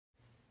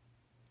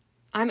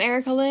I'm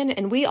Erica Lynn,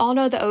 and we all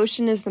know the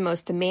ocean is the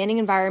most demanding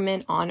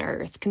environment on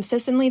Earth,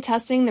 consistently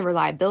testing the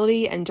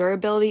reliability and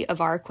durability of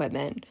our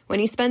equipment.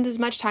 When you spend as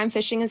much time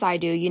fishing as I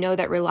do, you know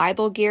that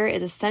reliable gear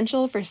is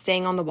essential for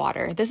staying on the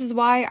water. This is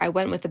why I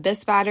went with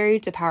Abyss Battery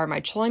to power my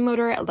trolling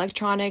motor,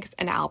 electronics,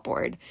 and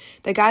outboard.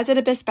 The guys at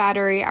Abyss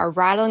Battery are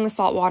rattling the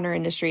saltwater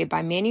industry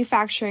by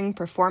manufacturing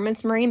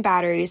performance marine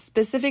batteries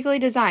specifically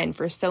designed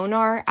for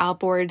sonar,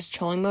 outboards,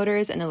 trolling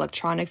motors, and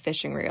electronic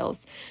fishing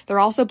reels.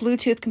 They're also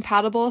Bluetooth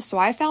compatible, so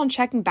I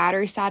found checking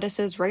battery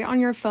statuses right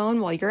on your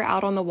phone while you're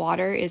out on the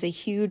water is a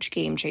huge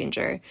game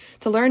changer.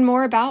 To learn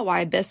more about why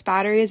Abyss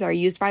batteries are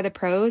used by the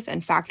pros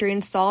and factory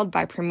installed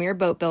by premier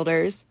boat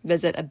builders,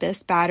 visit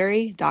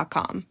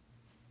abyssbattery.com.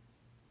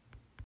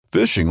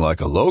 Fishing like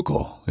a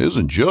local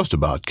isn't just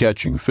about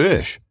catching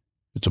fish.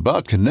 It's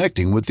about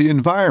connecting with the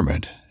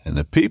environment and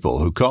the people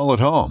who call it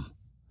home.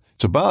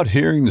 It's about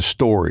hearing the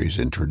stories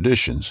and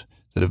traditions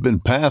that have been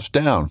passed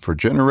down for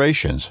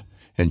generations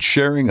and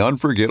sharing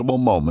unforgettable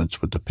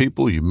moments with the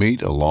people you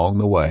meet along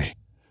the way.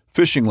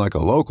 Fishing like a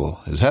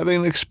local is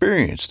having an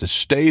experience that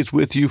stays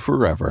with you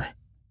forever.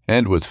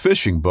 And with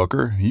Fishing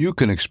Booker, you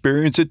can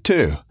experience it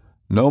too,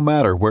 no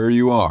matter where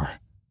you are.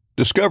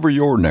 Discover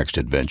your next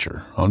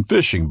adventure on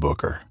Fishing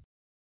Booker.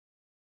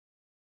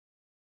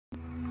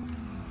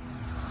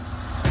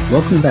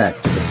 Welcome back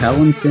to the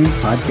Paddle and Fin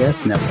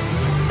Podcast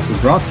Network.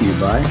 We're brought to you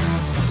by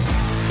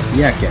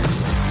Yak Gadget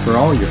for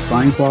all your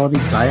fine quality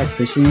kayak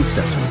fishing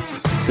accessories.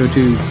 Go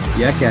to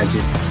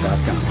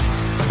yakgadget.com.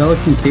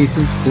 Pelican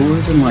cases,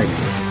 coolers, and lighting.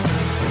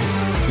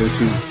 Go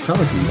to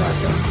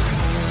pelican.com.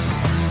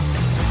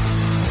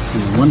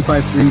 And the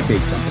 153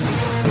 Bait Company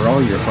for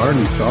all your hard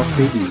and soft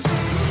bait needs.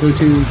 Go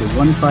to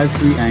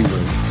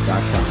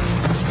the153angler.com.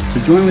 So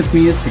join with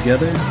me as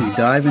together we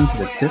dive into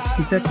the tips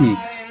and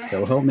techniques that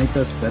will help make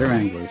us better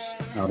anglers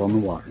out on the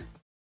water.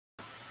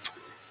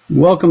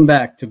 Welcome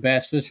back to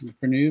Bass Fishing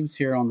for Noobs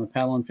here on the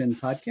Paddle and Fin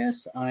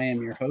Podcast. I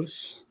am your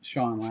host,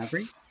 Sean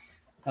Lavery.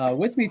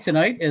 With me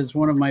tonight is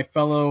one of my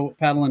fellow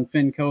Paddle and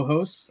Fin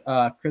co-hosts,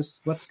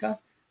 Chris Slipka.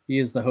 He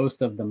is the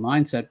host of the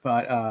Mindset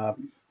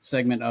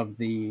segment of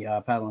the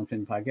Paddle and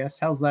Fin Podcast.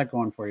 How's that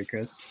going for you,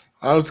 Chris?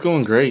 Oh, it's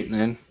going great,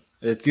 man.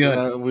 It's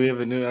good. We have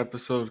a new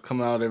episode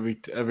coming out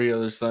every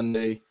other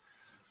Sunday,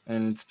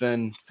 and it's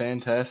been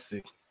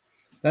fantastic.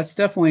 That's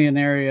definitely an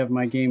area of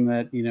my game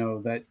that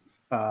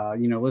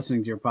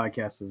listening to your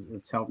podcast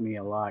it's helped me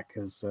a lot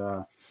because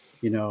I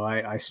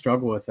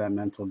struggle with that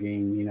mental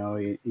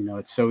game.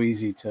 It's so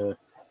easy to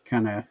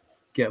kind of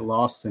get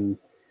lost and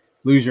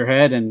lose your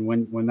head, and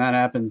when that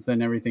happens,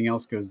 then everything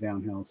else goes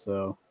downhill.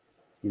 So,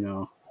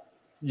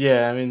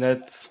 Yeah, I mean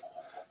that's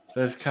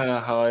kind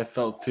of how I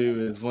felt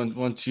too. Is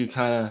once you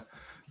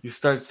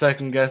start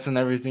second guessing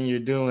everything you're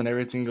doing,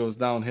 everything goes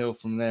downhill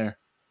from there.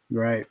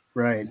 Right,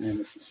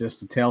 and it's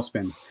just a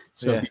tailspin.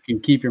 So Yeah. If you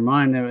can keep your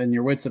mind and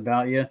your wits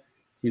about you,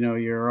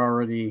 you're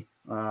already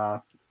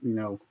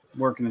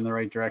working in the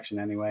right direction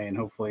anyway, and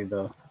hopefully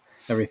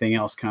everything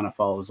else kind of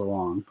follows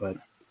along. But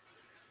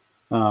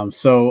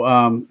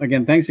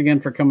again, thanks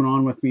again for coming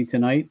on with me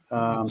tonight.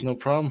 No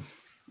problem.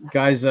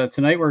 Guys,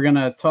 tonight we're going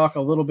to talk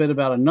a little bit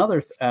about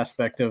another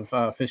aspect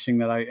of fishing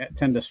that I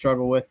tend to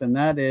struggle with, and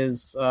that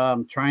is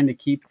trying to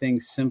keep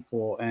things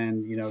simple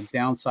and,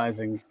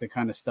 downsizing the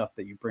kind of stuff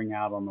that you bring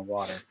out on the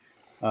water.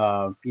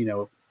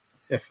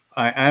 If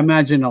I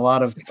imagine a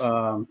lot of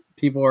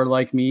people are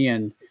like me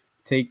and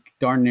take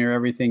darn near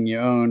everything you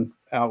own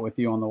out with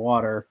you on the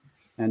water.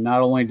 And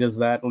not only does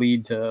that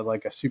lead to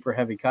like a super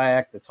heavy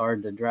kayak that's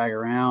hard to drag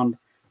around,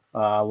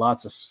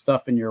 lots of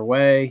stuff in your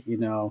way,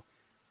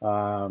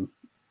 I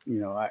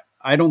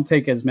don't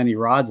take as many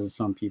rods as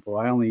some people.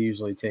 I only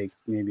usually take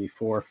maybe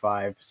 4,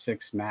 5,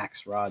 6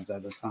 max rods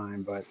at a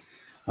time, but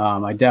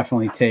I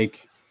definitely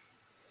take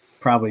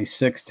probably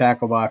 6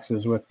 tackle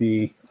boxes with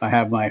me. I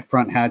have my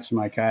front hatch of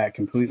my kayak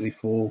completely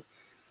full.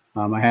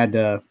 I had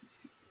to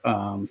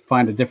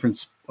find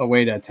a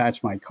way to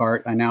attach my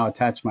cart. I now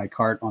attach my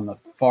cart on the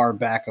far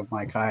back of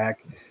my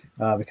kayak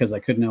because I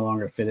could no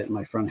longer fit it in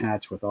my front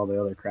hatch with all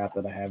the other crap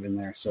that I have in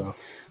there. So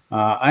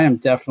I am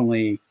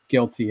definitely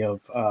guilty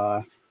of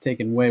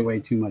taking way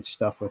too much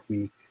stuff with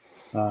me.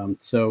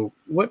 So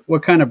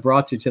what kind of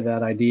brought you to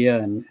that idea?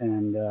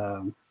 And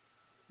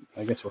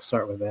I guess we'll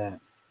start with that.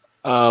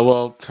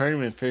 Well,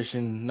 tournament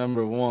fishing,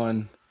 number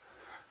one,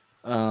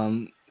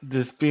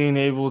 just being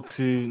able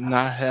to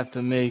not have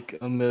to make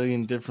a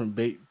million different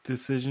bait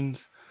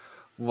decisions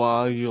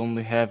while you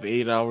only have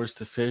 8 hours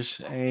to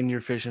fish and you're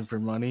fishing for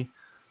money.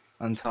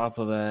 On top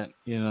of that,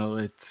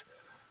 I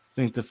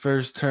think the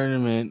first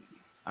tournament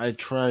I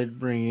tried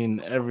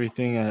bringing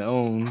everything I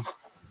own.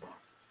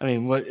 I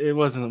mean, it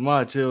wasn't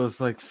much. It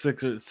was like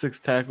six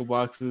tackle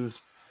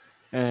boxes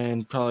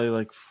and probably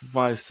like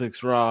 5,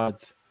 6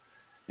 rods.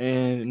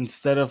 And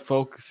instead of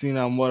focusing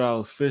on what I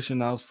was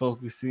fishing, I was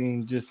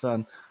focusing just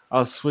on I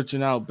was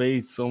switching out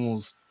baits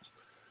almost,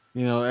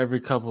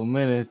 every couple of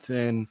minutes,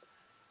 and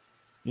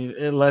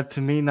it led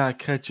to me not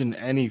catching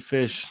any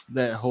fish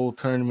that whole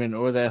tournament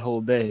or that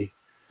whole day.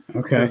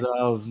 Okay.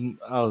 Because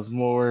I was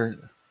more,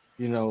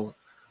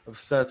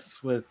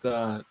 obsessed with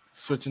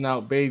switching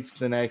out baits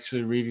than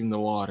actually reading the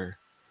water.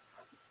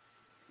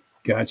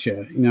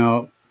 Gotcha.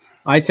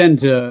 I tend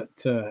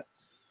to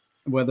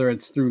whether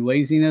it's through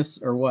laziness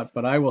or what,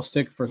 but I will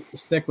stick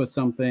with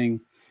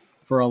something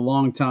for a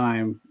long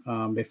time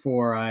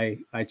before I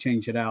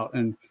change it out.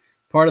 And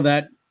part of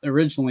that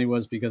originally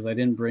was because I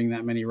didn't bring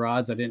that many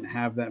rods. I didn't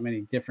have that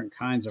many different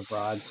kinds of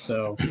rods,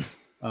 so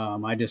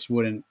I just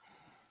wouldn't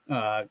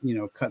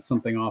cut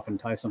something off and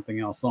tie something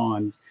else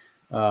on,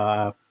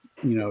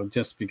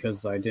 just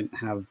because I didn't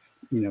have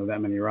that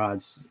many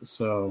rods.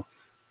 So,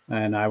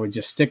 and I would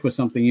just stick with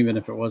something even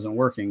if it wasn't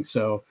working.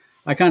 So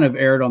I kind of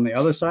erred on the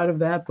other side of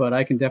that, but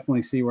I can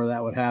definitely see where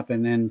that would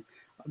happen. And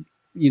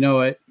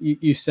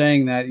you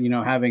saying that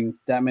having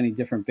that many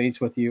different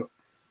baits with you,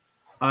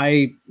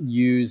 I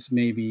use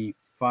maybe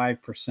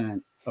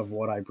 5% of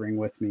what I bring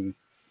with me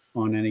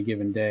on any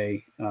given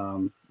day.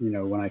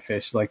 When I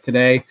fish, like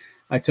today,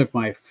 I took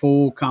my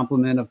full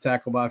complement of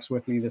tackle box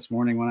with me this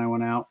morning when I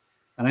went out,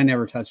 and I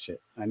never touched it.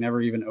 I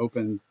never even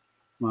opened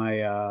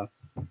my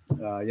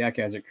Yak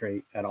Gadget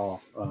crate at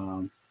all.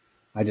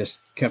 I just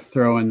kept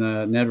throwing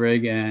the Ned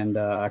rig and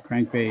a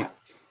crankbait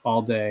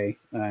all day,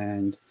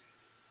 and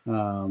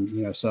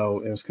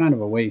so it was kind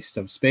of a waste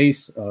of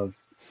space, of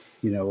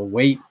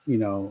weight,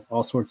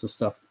 all sorts of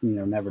stuff,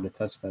 never to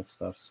touch that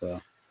stuff. So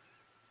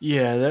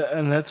Yeah,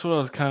 and that's what I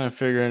was kind of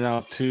figuring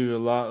out too. A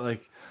lot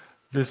like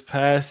this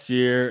past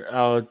year,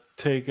 I would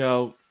take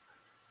out,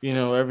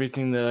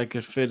 everything that I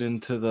could fit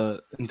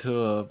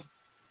into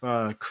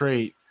a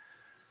crate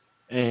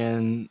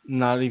and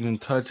not even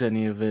touch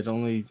any of it.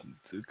 Only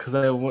because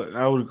I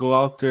would go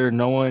out there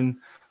knowing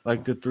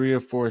like the 3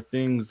 or 4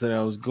 things that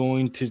I was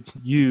going to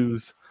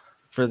use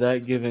for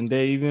that given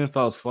day, even if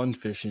I was fun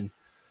fishing.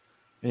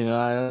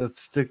 I would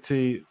stick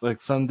to,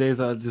 like, some days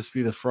I'll just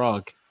be the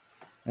frog,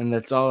 and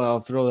that's all I'll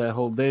throw that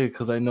whole day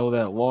because I know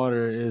that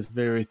water is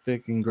very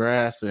thick in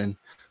grass, and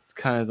it's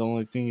kind of the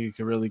only thing you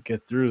can really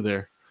get through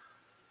there.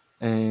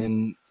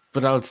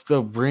 But I would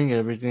still bring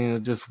everything. It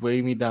would just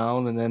weigh me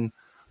down. And then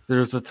there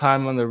was a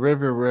time on the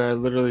river where I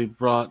literally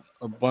brought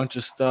a bunch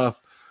of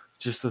stuff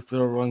just to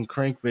throw one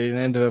crankbait, and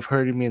ended up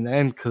hurting me in the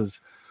end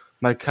because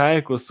my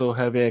kayak was so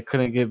heavy I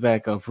couldn't get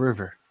back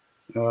upriver.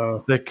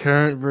 The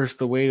current versus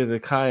the weight of the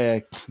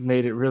kayak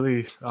made it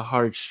really a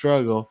hard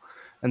struggle.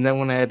 And then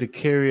when I had to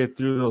carry it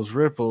through those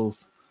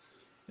ripples,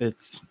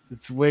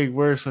 it's way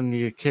worse when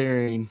you're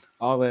carrying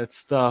all that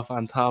stuff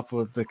on top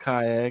of the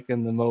kayak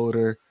and the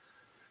motor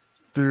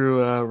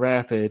through a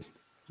rapid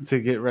to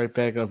get right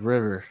back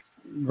upriver.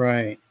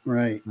 right.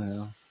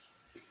 Yeah.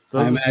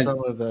 Those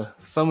are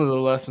some of the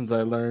lessons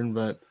I learned.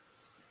 But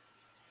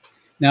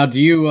now, do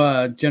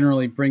you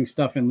generally bring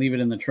stuff and leave it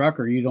in the truck,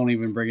 or you don't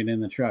even bring it in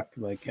the truck?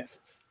 Like,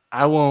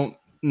 I won't.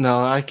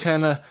 No, I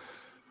kind of,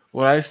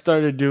 what I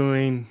started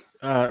doing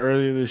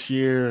earlier this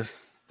year,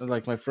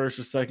 like my first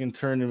or second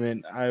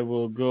tournament, I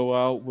will go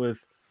out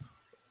with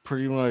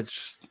pretty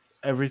much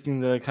everything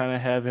that I kind of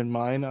have in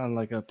mind on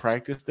like a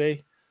practice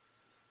day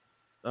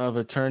of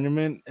a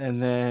tournament,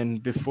 and then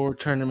before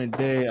tournament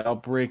day I'll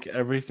break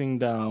everything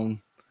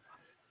down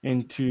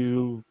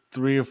into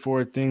 3 or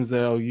 4 things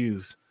that I'll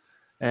use.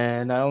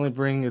 And I only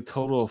bring a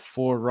total of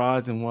 4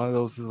 rods, and one of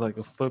those is like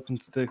a flipping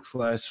stick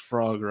 /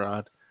 frog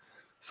rod.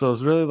 So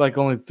it's really like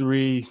only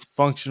 3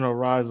 functional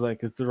rods that I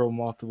could throw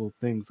multiple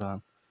things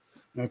on.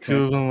 okay.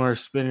 2 of them are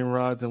spinning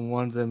rods and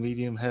one's a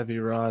medium heavy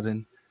rod,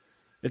 and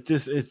it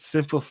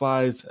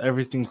simplifies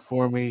everything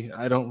for me.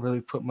 I don't really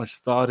put much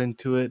thought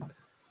into it,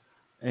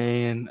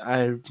 and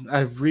I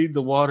read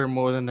the water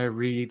more than I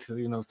read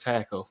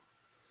tackle.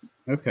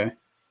 Okay.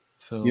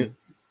 So you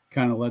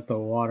kind of let the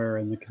water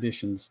and the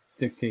conditions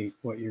dictate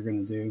what you're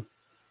going to do.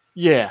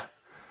 yeah,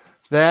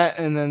 that,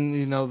 and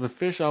then the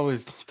fish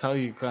always tell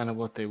you kind of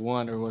what they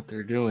want or what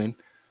they're doing,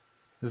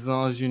 as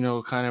long as you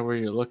know kind of where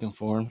you're looking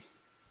for them.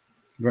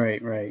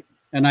 Right.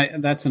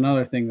 And that's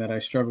another thing that I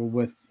struggled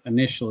with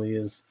initially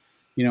is,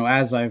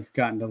 as I've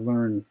gotten to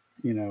learn,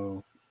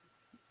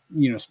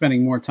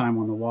 spending more time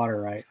on the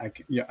water,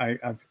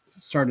 I've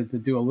started to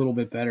do a little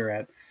bit better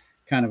at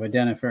kind of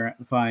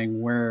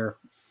identifying where,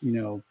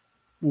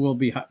 will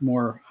be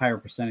more higher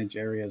percentage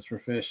areas for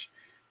fish.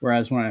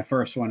 Whereas when I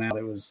first went out,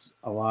 it was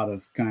a lot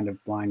of kind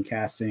of blind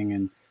casting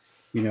and,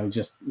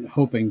 just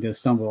hoping to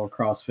stumble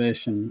across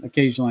fish. And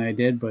occasionally I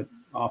did, but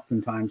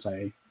oftentimes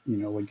I,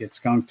 would get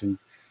skunked and,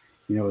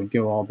 would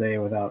go all day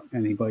without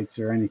any bites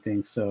or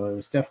anything. So it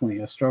was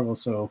definitely a struggle.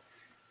 So,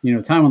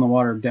 time on the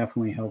water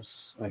definitely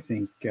helps, I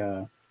think,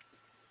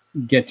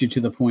 get you to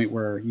the point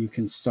where you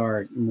can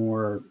start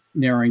more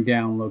narrowing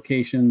down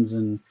locations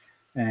and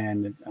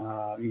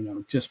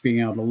just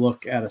being able to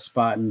look at a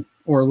spot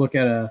or look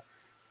at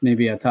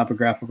maybe a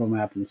topographical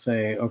map and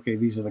say, okay,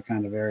 these are the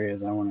kind of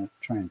areas I want to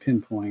try and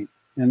pinpoint.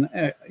 And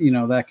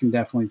that can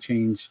definitely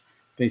change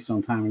based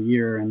on time of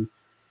year and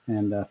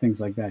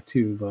things like that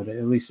too. But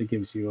at least it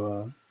gives you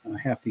a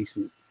half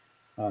decent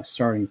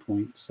starting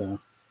point. So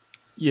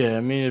yeah, I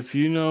mean,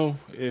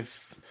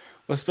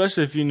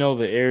 especially if you know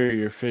the area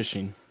you're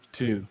fishing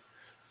too,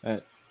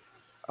 that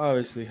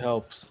obviously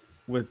helps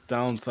with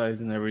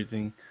downsizing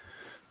everything.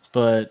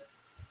 But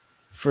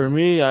for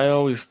me, I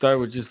always start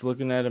with just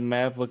looking at a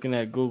map, looking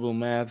at Google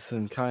Maps,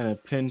 and kind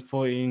of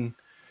pinpointing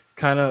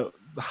kind of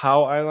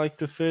how I like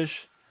to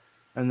fish,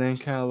 and then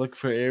kind of look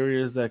for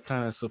areas that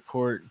kind of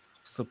support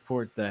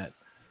that.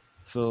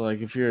 So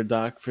like if you're a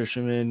dock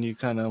fisherman, you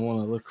kind of want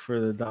to look for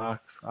the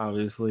docks,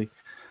 obviously.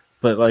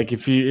 But like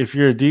if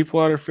you're a deep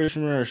water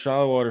fisherman or a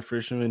shallow water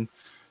fisherman,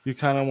 you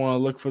kind of want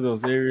to look for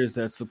those areas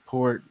that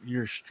support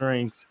your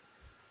strengths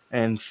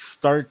and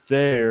start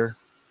there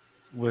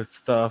with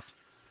stuff,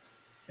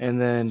 and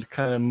then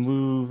kind of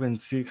move and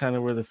see kind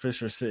of where the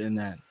fish are sitting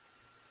at.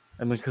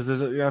 I mean, because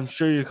I'm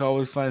sure you can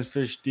always find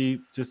fish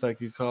deep, just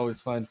like you can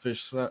always find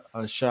fish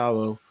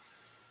shallow,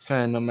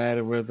 kind of no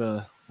matter where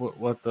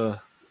what the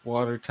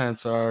water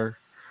temps are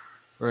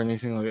or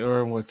anything like,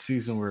 or what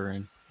season we're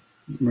in.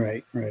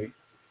 Right, right.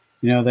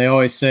 They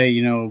always say,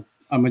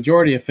 a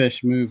majority of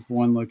fish move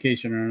one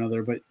location or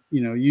another, but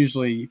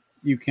usually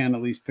you can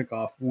at least pick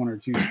off one or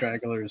two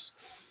stragglers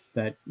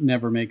that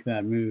never make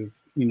that move.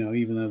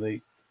 Even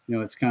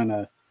though it's kind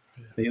of,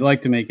 they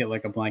like to make it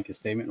like a blanket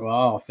statement.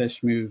 Well,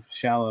 fish move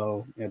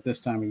shallow at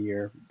this time of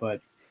year,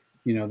 but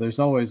there's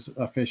always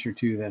a fish or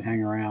two that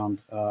hang around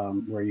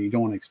where you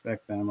don't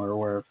expect them, or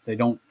where they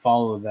don't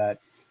follow that,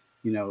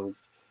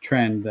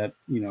 trend that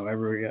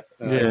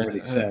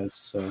everybody says.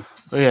 So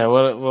yeah,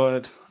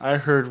 what I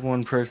heard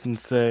one person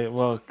say,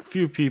 well, a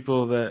few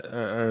people that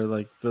are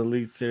like the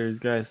Elite Series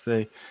guys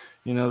say,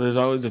 there's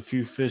always a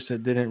few fish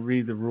that didn't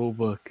read the rule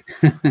book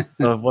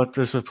of what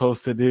they're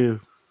supposed to do,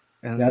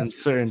 and in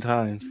certain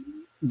times.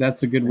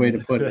 That's a good way to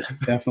put it.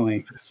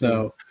 Definitely.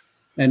 So,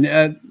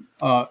 and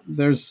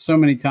there's so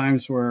many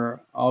times where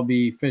I'll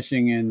be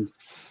fishing and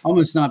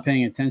almost not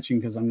paying attention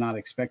because I'm not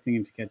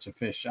expecting to catch a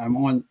fish. I'm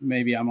on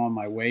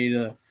my way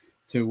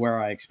to where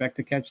I expect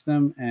to catch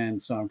them,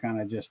 and so I'm kind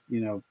of just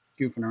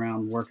goofing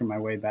around, working my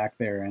way back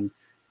there, and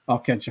I'll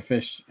catch a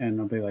fish, and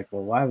I'll be like,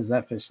 well, why was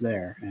that fish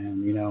there?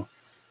 And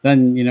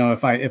then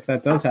if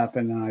that does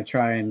happen, and I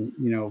try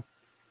and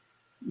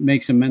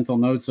make some mental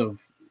notes of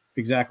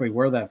exactly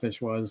where that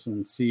fish was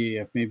and see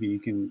if maybe you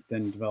can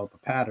then develop a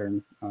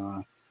pattern.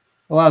 A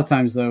lot of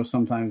times, though,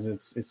 sometimes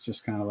it's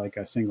just kind of like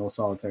a single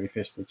solitary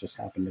fish that just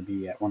happened to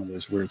be at one of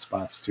those weird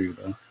spots too,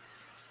 though.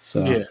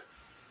 So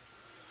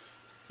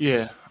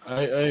yeah,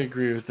 I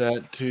agree with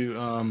that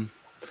too.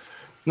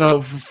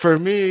 No, for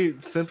me,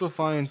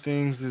 simplifying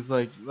things is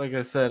like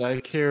I said,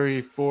 I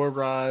carry 4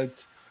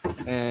 rods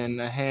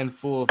and a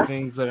handful of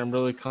things that I'm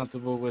really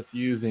comfortable with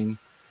using.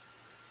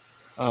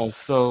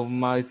 So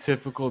my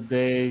typical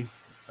day,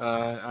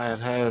 I'd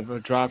have a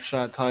drop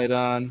shot tied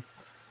on.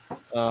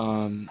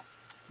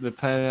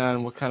 Depending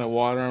on what kind of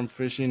water I'm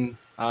fishing,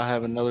 I'll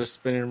have another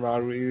spinning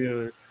rod with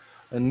either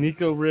a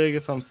Nico rig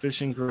if I'm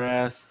fishing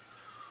grass,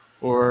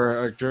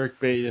 or a jerk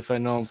bait if I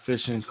know I'm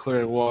fishing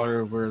clear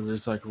water where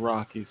there's like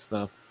rocky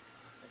stuff.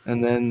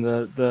 And then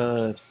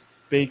the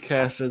bait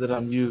caster that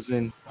I'm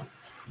using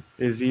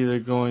is either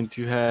going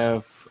to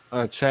have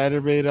a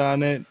chatterbait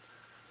on it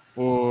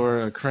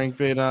or a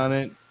crankbait on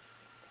it,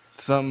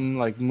 something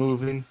like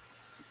moving,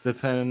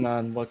 depending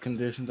on what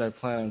conditions I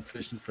plan on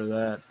fishing for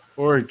that,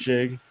 or a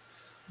jig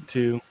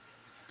too.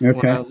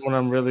 Okay. When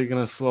I'm really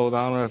gonna slow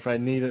down, or if I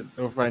need it,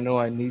 or if I know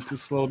I need to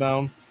slow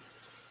down.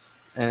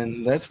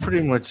 And that's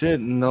pretty much it.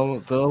 No,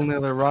 the only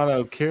other rod I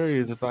would carry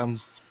is if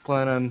I'm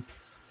planning on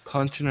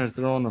punching or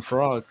throwing a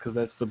frog, because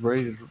that's the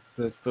braided.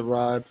 That's the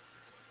rod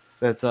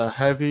that's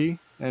heavy,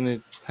 and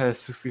it has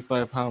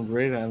 65-pound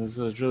braid on it.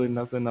 So there's really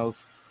nothing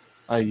else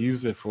I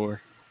use it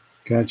for.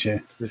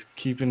 Gotcha. Just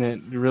keeping it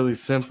really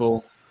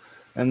simple,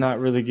 and not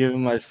really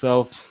giving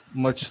myself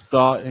much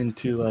thought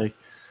into like,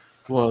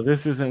 well,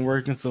 this isn't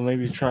working, so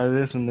maybe try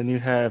this, and then you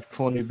have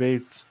 20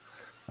 baits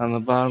on the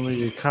bottom of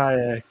your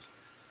kayak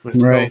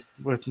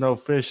with no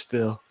fish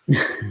still.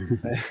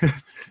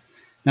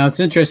 Now it's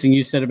interesting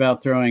you said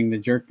about throwing the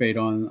jerkbait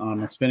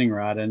on a spinning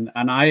rod, and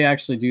I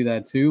actually do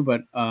that too,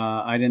 but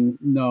I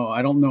don't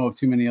know of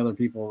too many other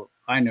people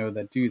I know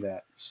that do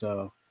that.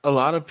 So I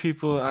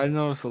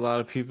notice a lot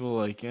of people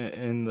like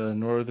in the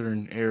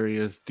northern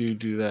areas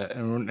do that,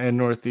 and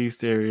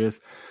northeast areas.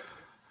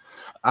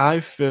 I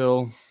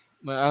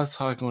was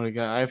talking with a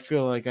guy. I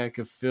feel like I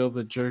could feel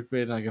the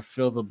jerkbait and I could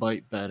feel the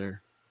bite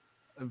better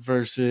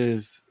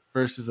versus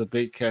a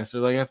bait caster.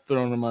 Like I've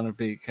thrown them on a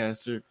bait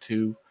caster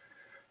too,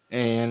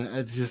 and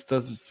it just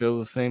doesn't feel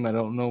the same. I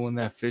don't know when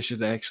that fish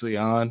is actually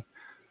on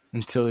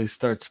until he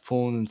starts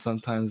pulling, and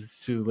sometimes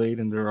it's too late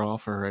and they're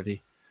off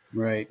already.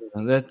 Right.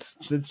 And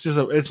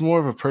it's more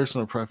of a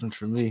personal preference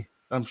for me.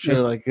 I'm sure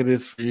like it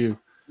is for you.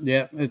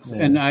 Yeah,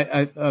 and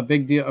a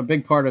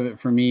big part of it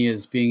for me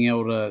is being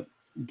able to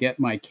get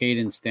my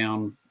cadence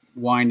down,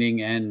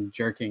 winding and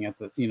jerking at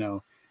the,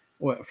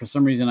 for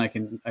some reason I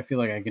feel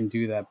like I can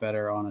do that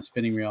better on a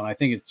spinning reel. And I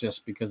think it's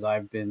just because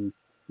I've been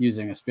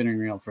using a spinning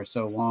reel for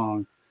so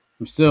long.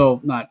 I'm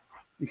still not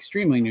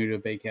extremely new to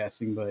bait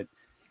casting, but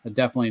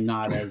definitely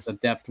not as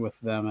adept with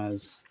them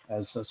as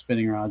a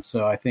spinning rod.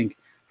 So I think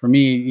for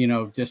me,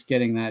 just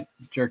getting that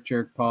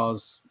jerk,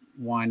 pause,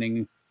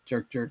 winding,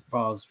 jerk,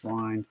 pause,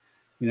 wind,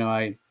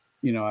 I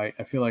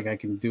feel like I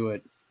can do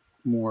it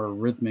more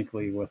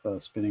rhythmically with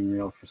a spinning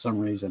reel for some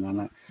reason.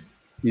 And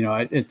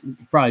it's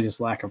probably just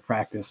lack of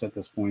practice at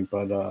this point,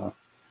 but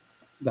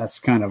that's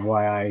kind of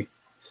why I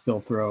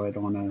still throw it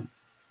on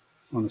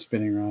a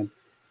spinning rod.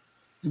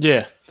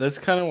 Yeah, that's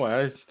kind of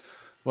why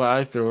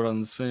I throw it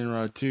on the spinning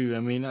rod too. I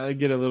mean, I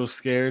get a little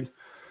scared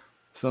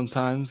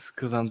sometimes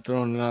because I'm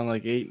throwing it on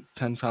like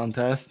 8-10 pound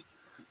test.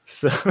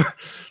 So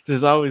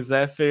there's always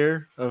that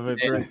fear of it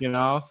breaking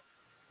off.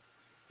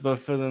 But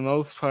for the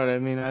most part, I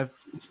mean,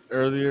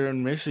 earlier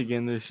in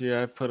Michigan this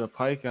year, I put a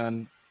pike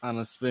on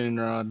a spinning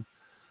rod,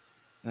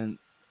 and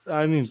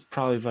I mean,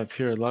 probably by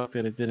pure luck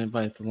that it didn't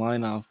bite the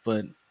line off,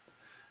 but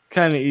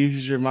kind of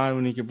eases your mind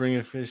when you can bring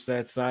a fish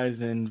that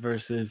size in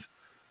versus,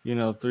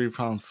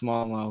 3-pound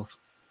smallmouth.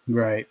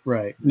 Right.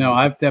 No,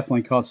 I've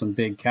definitely caught some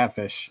big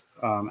catfish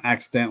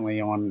accidentally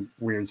on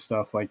weird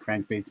stuff like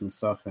crankbaits and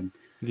stuff, and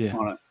Yeah.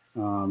 on it.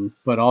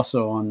 But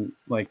also on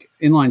like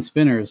inline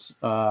spinners.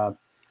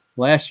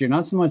 Last year,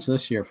 not so much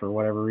this year for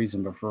whatever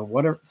reason, but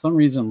for some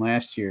reason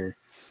last year,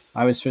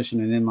 I was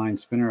fishing an inline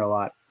spinner a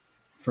lot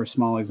for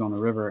smallies on the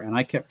river, and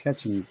I kept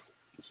catching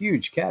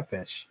huge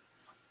catfish,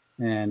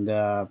 and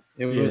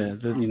it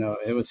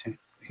was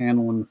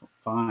handling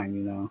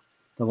fine.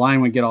 The line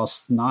would get all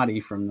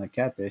snotty from the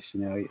catfish.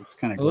 It's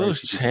kind of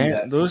gross.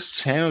 Those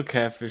channel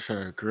catfish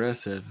are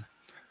aggressive.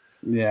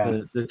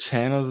 Yeah, the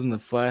channels and the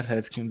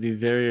flatheads can be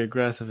very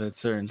aggressive at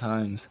certain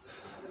times.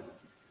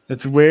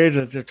 It's weird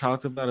that they're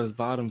talked about as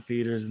bottom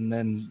feeders, and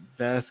then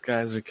bass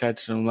guys are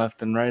catching them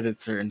left and right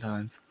at certain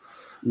times.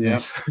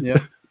 Yep.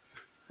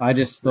 I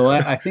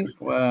think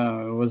it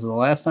was the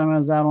last time I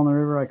was out on the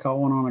river. I caught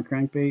one on a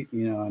crankbait,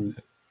 and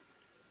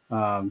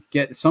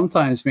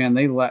sometimes, man,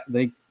 they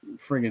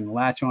friggin'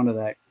 latch onto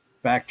that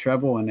back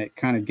treble, and it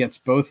kind of gets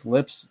both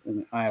lips,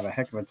 and I have a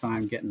heck of a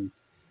time getting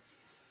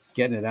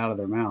it out of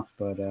their mouth.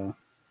 But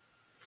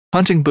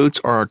hunting boots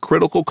are a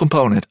critical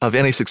component of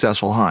any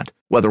successful hunt.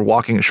 Whether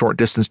walking a short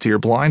distance to your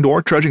blind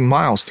or trudging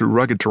miles through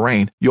rugged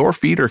terrain, your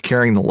feet are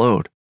carrying the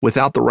load.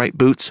 Without the right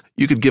boots,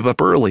 you could give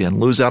up early and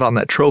lose out on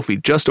that trophy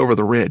just over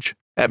the ridge.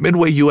 At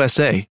Midway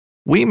USA,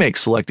 we make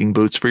selecting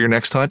boots for your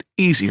next hunt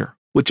easier.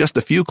 With just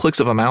a few clicks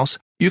of a mouse,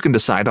 you can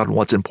decide on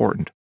what's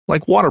important,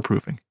 like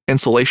waterproofing,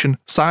 insulation,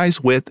 size,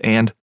 width,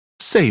 and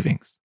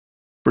savings.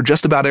 For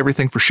just about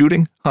everything for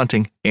shooting,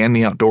 hunting, and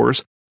the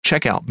outdoors,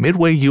 check out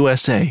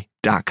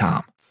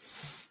MidwayUSA.com.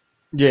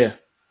 Yeah,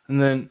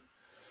 and then,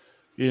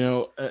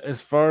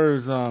 as far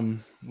as we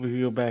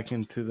can go back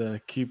into the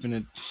keeping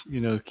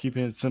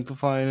it,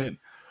 simplifying it.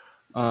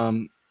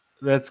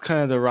 That's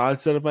kind of the rod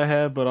setup I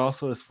have, but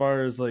also as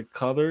far as like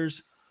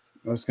colors,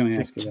 I was going to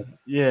ask you about that.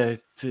 Yeah,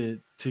 to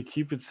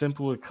keep it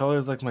simple with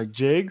colors, like my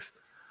jigs,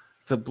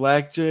 it's a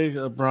black jig,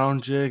 a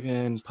brown jig,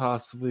 and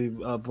possibly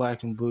a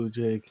black and blue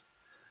jig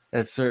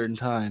at certain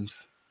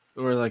times,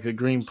 or like a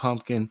green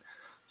pumpkin.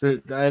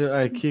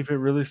 I keep it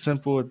really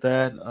simple with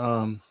that.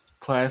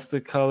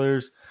 Plastic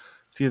colors,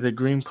 it's either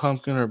green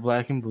pumpkin or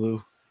black and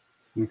blue.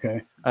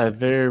 Okay. I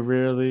very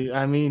rarely,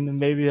 I mean,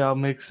 maybe I'll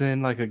mix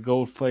in like a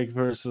gold flake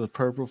versus a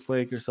purple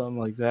flake or something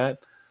like that.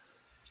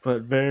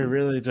 But very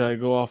rarely do I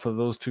go off of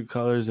those two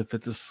colors. If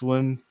it's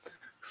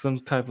some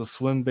type of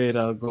swim bait,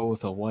 I'll go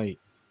with a white.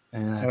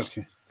 And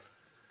okay.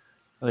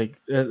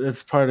 Like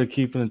it's part of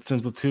keeping it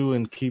simple too,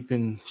 and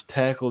keeping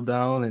tackle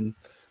down, and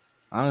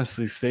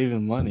honestly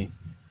saving money.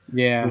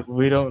 Yeah.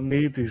 We don't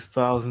need these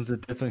thousands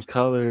of different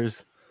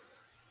colors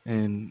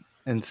and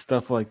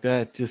stuff like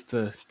that just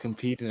to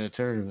compete in a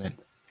tournament.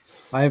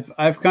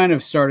 I've kind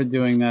of started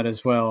doing that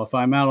as well. If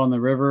I'm out on the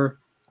river,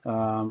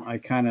 I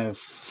kind of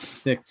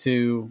stick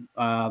to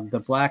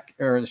the black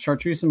or the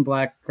chartreuse and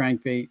black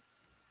crankbait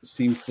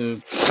seems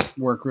to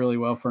work really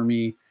well for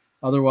me.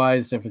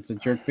 Otherwise, if it's a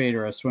jerkbait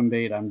or a swim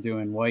bait, I'm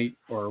doing white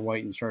or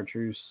white and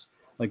chartreuse.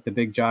 Like the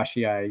big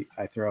Joshy,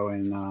 I throw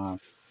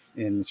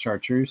in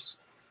chartreuse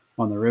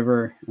on the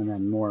river, and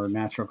then more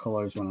natural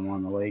colors when I'm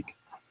on the lake.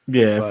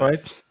 Yeah,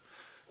 but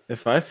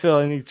if I feel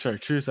I need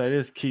chartreuse, I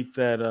just keep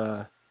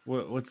that.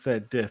 What's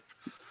that dip?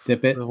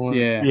 Dip it.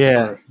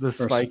 Yeah. The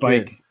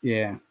spike.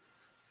 Yeah.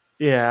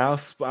 Yeah,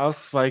 I'll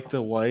spike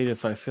the white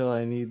if I feel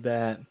I need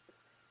that.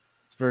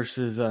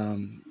 Versus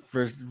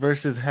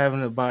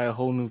having to buy a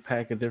whole new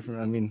pack of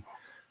different. I mean,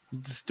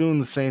 it's doing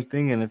the same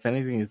thing, and if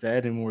anything, it's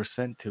adding more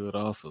scent to it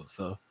also.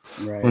 So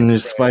when you're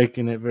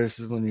spiking it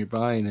versus when you're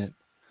buying it.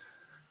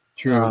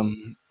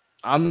 True.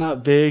 I'm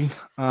not big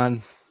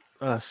on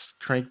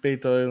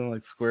crankbaits other than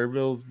like square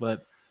bills,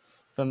 but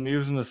if I'm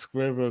using a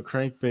square bill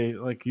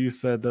crankbait, like you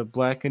said, the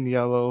black and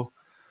yellow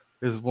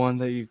is one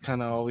that you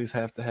kind of always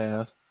have to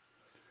have.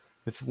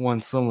 It's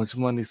won so much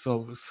money,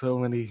 so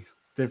many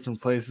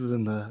different places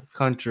in the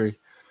country.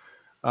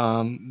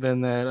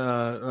 Then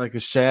that like a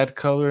shad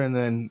color, and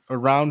then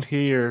around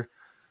here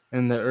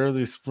in the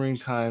early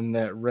springtime,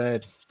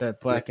 that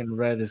black and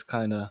red is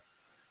kind of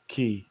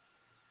key.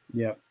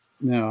 Yep.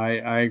 No,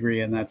 I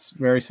agree, and that's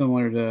very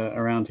similar to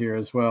around here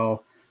as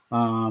well.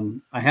 I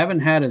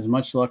haven't had as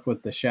much luck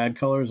with the shad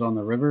colors on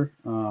the river.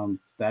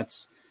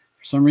 That's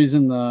For some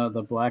reason,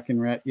 the black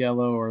and red,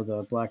 yellow, or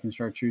the black and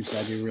chartreuse,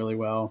 I do really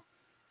well.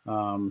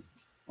 And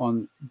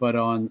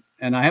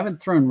I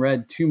haven't thrown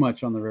red too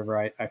much on the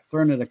river. I've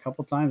thrown it a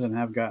couple times and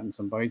have gotten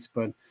some bites,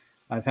 but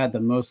I've had the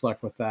most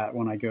luck with that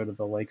when I go to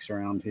the lakes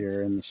around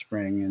here in the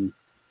spring,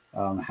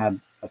 and had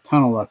a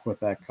ton of luck with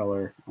that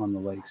color on the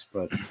lakes.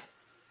 But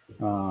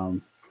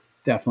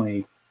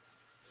definitely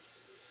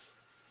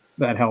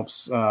that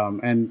helps.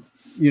 And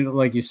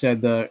like you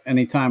said,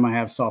 anytime I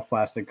have soft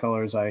plastic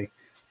colors, I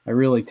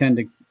really tend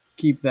to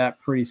keep that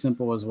pretty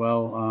simple as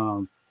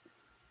well.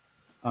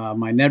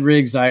 My Ned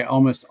rigs, I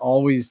almost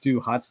always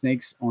do hot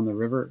snakes on the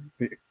river,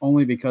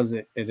 only because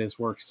it has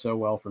worked so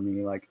well for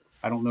me. Like,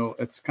 I don't know,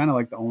 it's kind of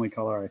like the only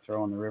color I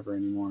throw on the river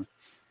anymore.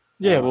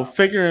 Yeah, well,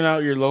 figuring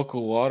out your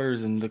local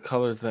waters and the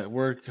colors that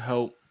work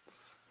help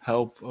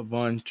a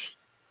bunch.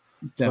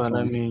 Definitely. But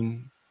I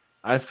mean,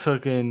 I've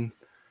taken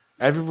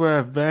everywhere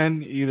I've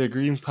been, either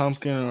green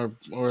pumpkin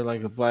or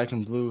like a black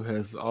and blue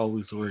has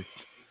always worked.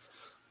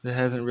 There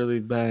hasn't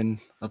really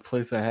been a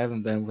place I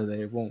haven't been where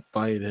they won't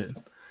bite it.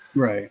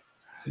 Right.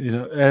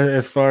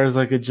 As far as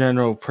like a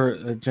general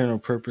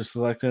purpose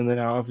selection, then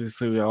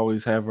obviously we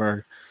always have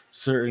our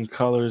certain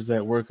colors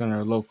that work on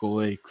our local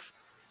lakes.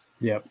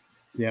 Yep.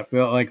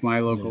 Well, like my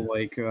local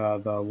lake,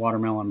 the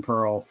watermelon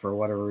pearl, for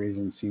whatever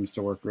reason, seems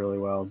to work really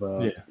well.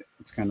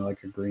 It's kind of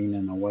like a green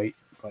and a white,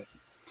 but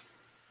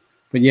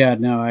yeah,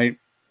 no,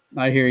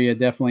 I hear you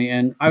definitely.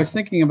 And I was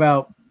thinking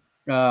about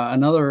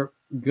another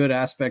good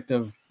aspect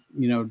of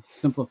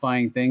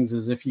simplifying things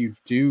is if you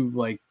do,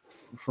 like,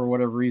 for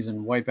whatever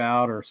reason, wipe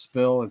out or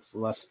spill, it's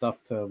less stuff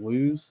to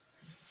lose.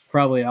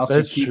 Probably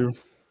also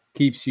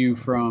keeps you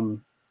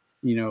from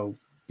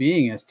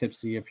being as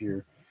tipsy if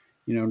you're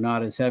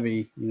not as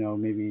heavy.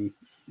 Maybe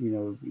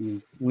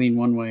you lean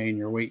one way and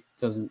your weight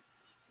doesn't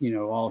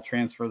all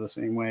transfer the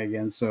same way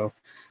again. So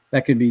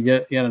that could be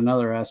yet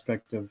another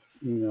aspect of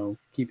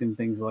keeping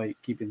things light,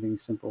 keeping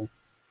things simple.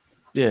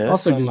 Yeah,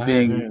 also just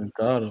being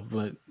thought of,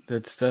 but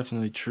that's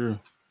definitely true.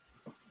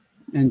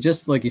 And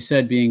just like you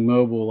said, being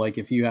mobile, like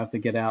if you have to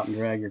get out and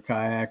drag your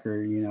kayak,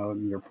 or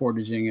you're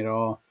portaging it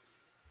all,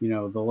 the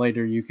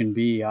lighter you can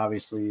be,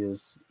 obviously,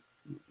 is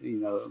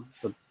will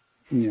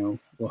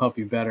help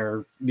you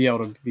be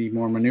able to be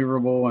more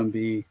maneuverable and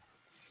be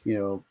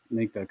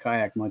make the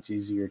kayak much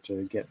easier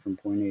to get from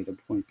point A to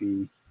point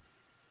B.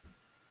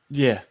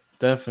 Yeah,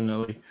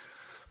 definitely.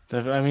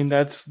 I mean,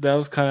 that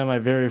was kind of my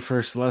very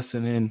first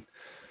lesson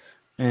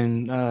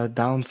in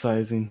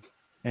downsizing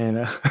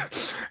and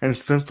and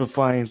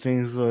simplifying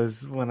things,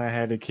 was when I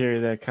had to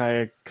carry that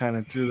kayak kind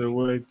of through the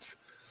woods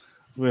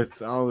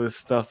with all this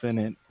stuff in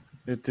it.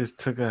 It just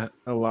took a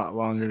lot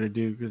longer to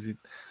do, because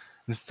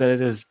instead of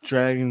just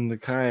dragging the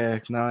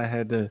kayak, now I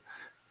had to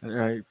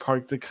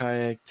park the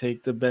kayak,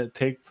 take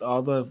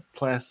all the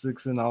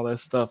plastics and all that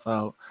stuff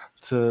out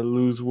to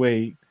lose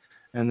weight,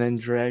 and then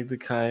drag the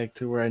kayak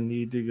to where I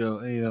need to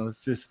go.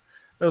 It's just,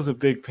 that was a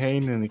big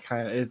pain, and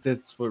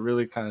that's what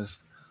really kind of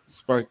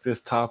sparked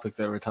this topic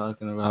that we're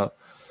talking about.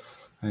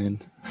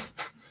 And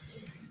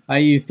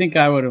you think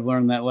I would have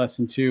learned that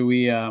lesson too.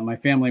 My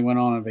family went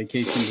on a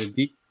vacation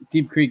to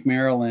Deep Creek,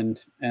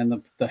 Maryland,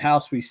 and the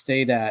house we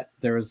stayed at,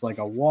 there was like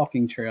a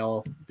walking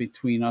trail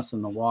between us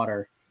and the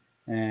water,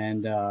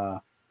 and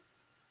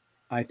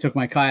I took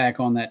my kayak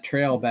on that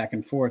trail back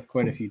and forth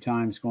quite a few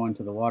times, going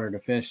to the water to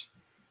fish.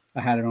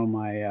 I had it on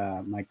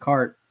my my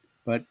cart,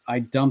 but I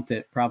dumped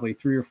it probably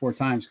 3 or 4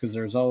 times, because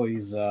there's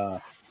always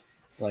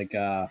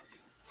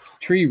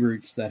tree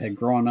roots that had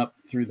grown up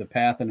through the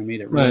path, and it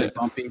made it really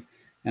bumpy.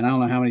 And I don't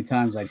know how many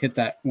times I'd hit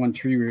that one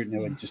tree root and it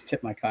would just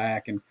tip my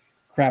kayak and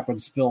crap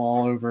would spill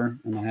all over,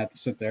 and I had to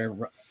sit there,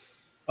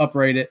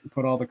 upright it, and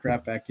put all the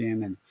crap back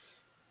in. And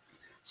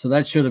so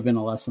that should have been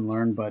a lesson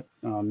learned, but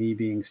me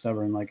being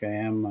stubborn like I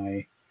am,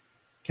 I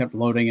kept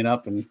loading it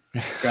up and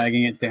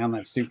dragging it down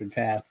that stupid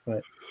path.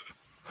 But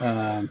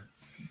and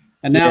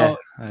now,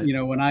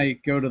 when I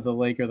go to the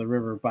lake or the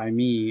river by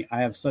me,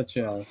 I have such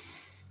a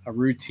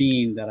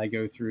routine that I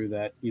go through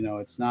that,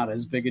 it's not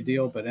as big a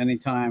deal. But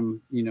anytime,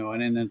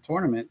 and in a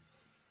tournament,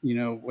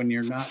 when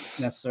you're not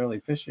necessarily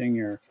fishing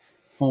your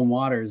home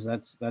waters,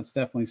 that's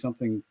definitely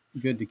something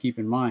good to keep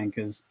in mind,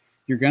 because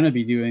you're going to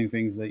be doing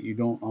things that you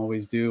don't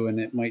always do, and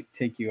it might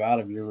take you out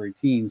of your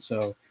routine.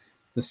 So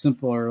the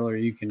simpler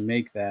you can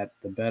make that,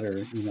 the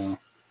better.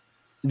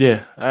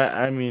 Yeah,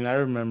 I mean, I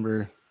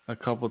remember a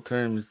couple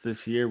tournaments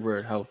this year where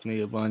it helped me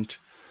a bunch,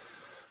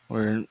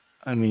 where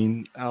I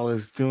mean, I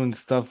was doing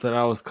stuff that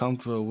I was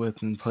comfortable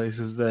with in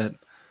places that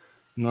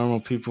normal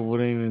people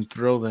wouldn't even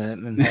throw that,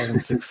 and having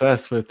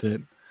success with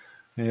it.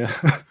 Yeah.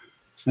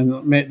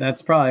 And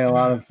that's probably a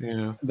lot of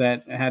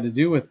that had to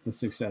do with the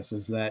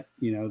successes that,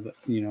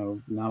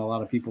 not a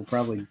lot of people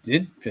probably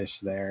did fish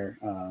there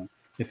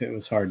if it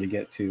was hard to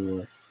get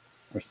to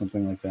or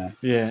something like that.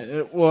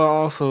 Yeah. Well,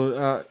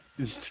 also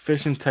it's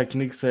fishing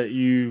techniques that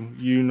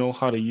you know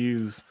how to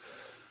use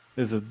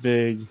is a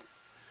big,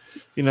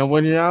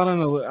 when you're out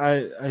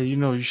on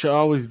you should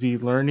always be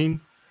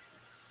learning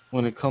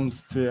when it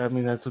comes to, I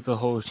mean, that's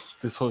what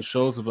this whole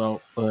show's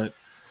about. But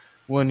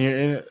when you're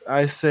in it,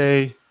 I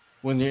say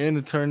when you're in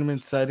a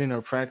tournament setting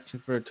or practicing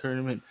for a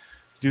tournament,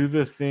 do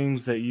the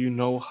things that you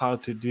know how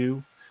to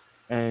do,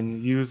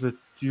 and use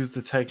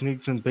the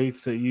techniques and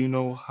baits that you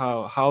know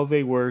how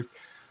they work,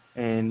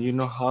 and you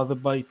know how the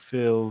bite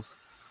feels,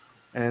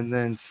 and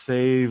then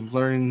save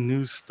learning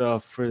new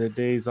stuff for the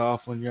days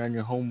off when you're on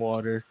your home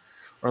water.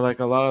 Or like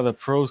a lot of the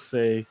pros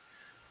say,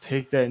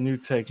 take that new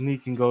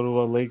technique and go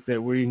to a lake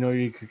that where you know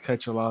you could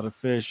catch a lot of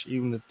fish,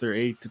 even if they're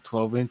 8 to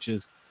 12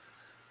 inches,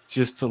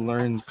 just to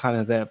learn kind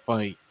of that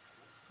bite.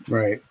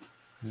 Right.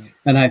 Yeah.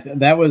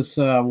 And that was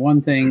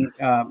one thing.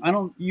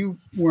 You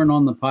weren't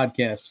on the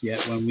podcast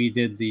yet when we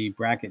did the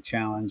bracket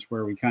challenge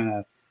where we kind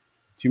of,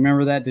 do you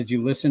remember that? Did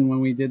you listen when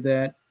we did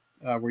that?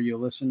 Were you a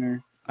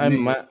listener? I I know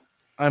you. might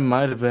I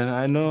might have been.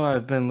 I know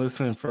I've been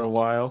listening for a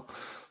while,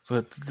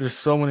 but there's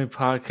so many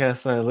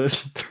podcasts I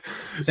listen to.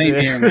 Same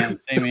here, man.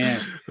 Same here.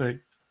 Like,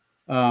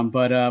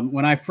 But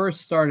when I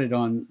first started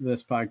on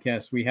this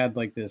podcast, we had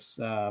like this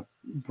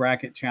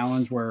bracket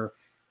challenge where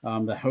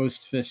the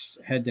hosts fished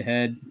head to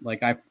head.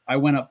 Like I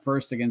went up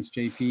first against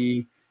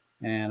JP,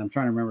 and I'm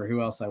trying to remember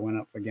who else I went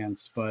up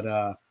against.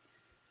 But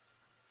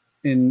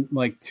in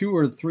like 2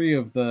 or 3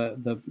 of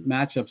the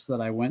matchups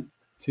that I went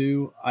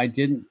to, I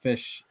didn't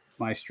fish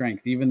my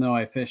strength, even though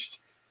I fished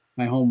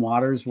my home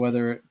waters.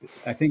 I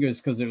think it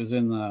was because it was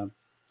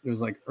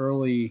like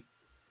early.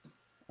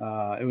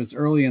 It was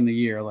early in the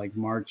year, like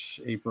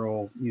March,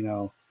 April,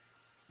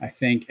 I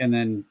think. And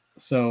then,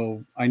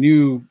 so I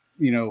knew,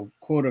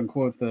 quote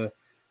unquote,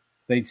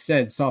 they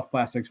said soft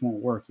plastics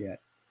won't work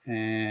yet.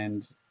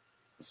 And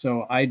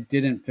so I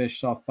didn't fish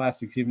soft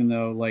plastics, even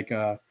though like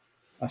a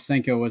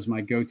Senko was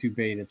my go-to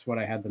bait. It's what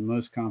I had the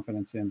most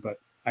confidence in, but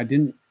I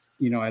didn't,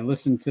 I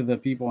listened to the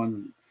people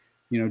and,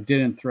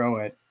 didn't throw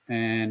it.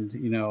 And,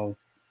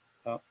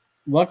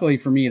 luckily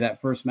for me,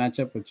 that first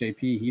matchup with JP,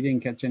 he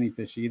didn't catch any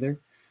fish either.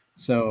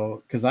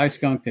 So, because I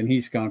skunked and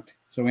he skunked,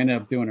 so we ended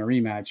up doing a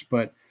rematch.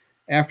 But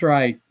after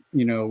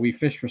we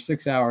fished for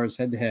 6 hours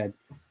head to head,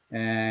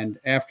 and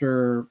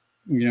after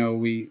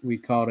we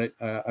called it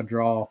a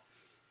draw.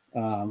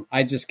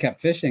 I just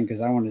kept fishing because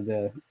I wanted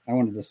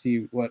to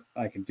see what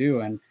I could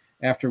do. And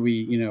after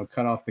we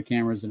cut off the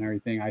cameras and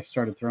everything, I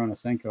started throwing a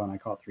Senko and I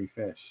caught 3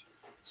 fish.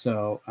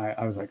 So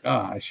I was like,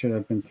 I should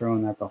have been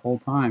throwing that the whole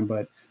time.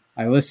 But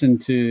I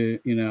listened to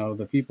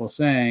the people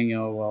saying,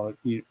 well,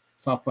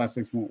 soft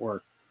plastics won't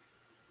work.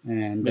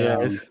 And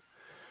yeah,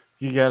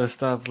 you got to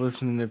stop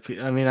listening to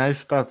people. I mean, I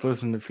stopped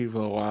listening to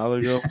people a while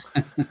ago.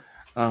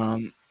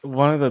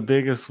 One of the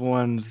biggest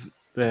ones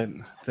that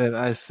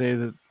I say,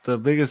 that the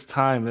biggest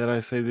time that I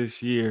say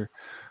this year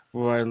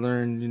where I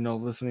learned,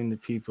 listening to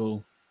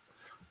people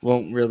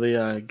won't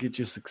really get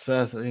you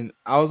success. I mean,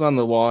 I was on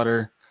the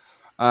water,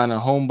 on a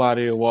home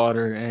body of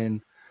water,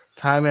 and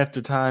time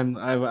after time,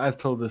 I've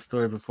told this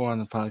story before on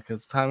the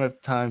podcast. Time after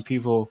time,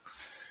 people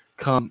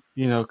come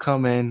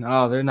in.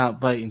 Oh, they're not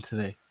biting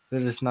today.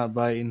 They're just not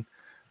biting.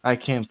 I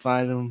can't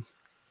find them.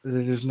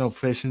 There's no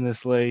fish in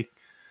this lake,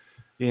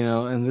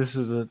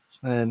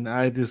 and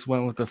I just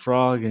went with the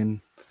frog,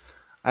 and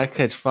I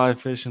catch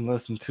 5 fish in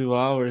less than 2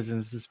 hours, and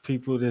it's just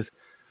people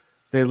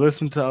they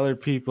listen to other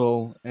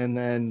people, and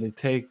then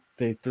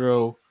they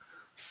throw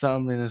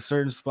some in a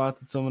certain spot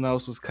that someone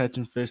else was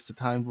catching fish the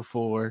time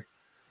before,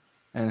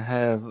 and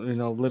have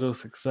little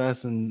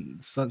success.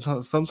 And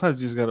sometimes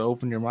you just got to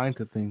open your mind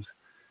to things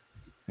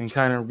and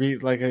kind of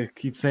read, like I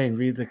keep saying,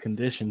 read the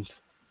conditions.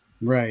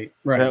 right,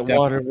 That definitely.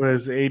 water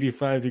was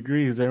 85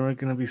 degrees. They weren't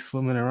going to be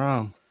swimming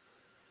around.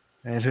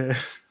 And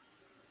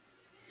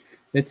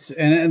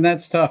And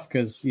that's tough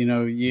because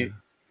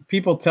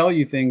people tell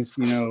you things.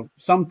 You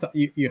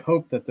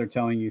hope that they're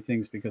telling you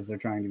things because they're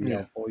trying to be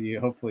helpful.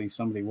 Hopefully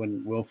somebody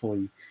wouldn't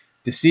willfully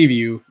deceive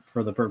you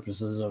for the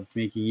purposes of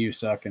making you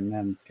suck and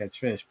then catch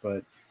fish.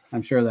 But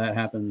I'm sure that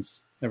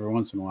happens every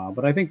once in a while.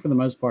 But I think for the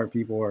most part,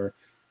 people are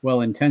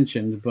well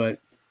intentioned. But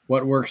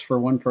what works for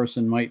one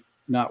person might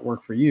not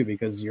work for you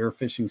because your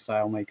fishing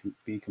style might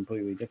be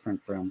completely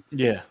different from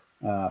yeah.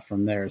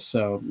 from there.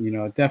 So,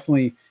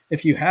 definitely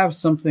if you have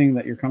something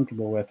that you're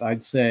comfortable with,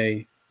 I'd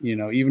say,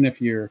 even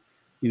if you're,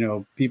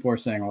 people are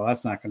saying, well,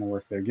 that's not going to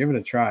work there, give it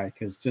a try.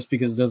 Because just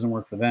because it doesn't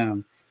work for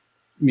them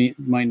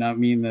might not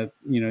mean that,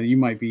 you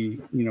might be,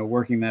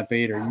 working that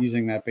bait or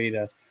using that bait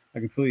a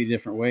completely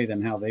different way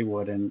than how they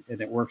would. And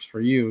it works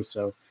for you.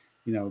 So,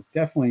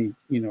 definitely,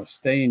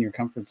 stay in your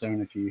comfort zone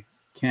if you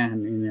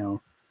can,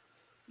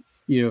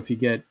 if you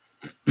get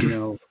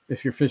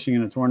if you're fishing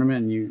in a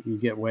tournament and you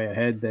get way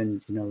ahead,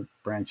 then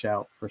branch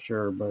out for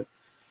sure. But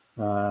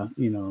might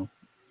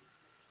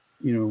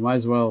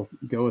as well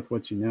go with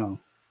what you know.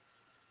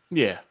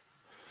 Yeah.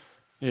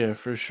 Yeah,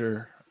 for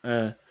sure.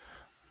 I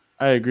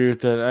agree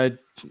with that. I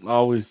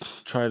always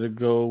try to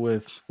go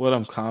with what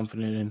I'm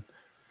confident in.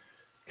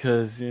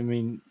 Because, I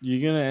mean,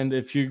 you're going to end,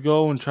 if you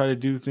go and try to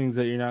do things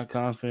that you're not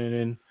confident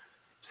in,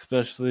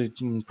 especially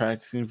in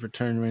practicing for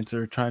tournaments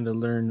or trying to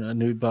learn a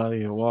new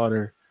body of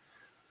water,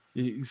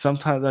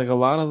 sometimes, like a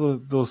lot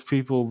of those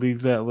people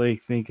leave that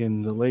lake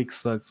thinking the lake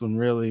sucks, when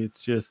really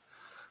it's just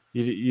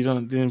you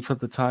didn't put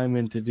the time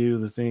in to do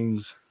the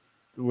things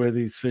where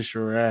these fish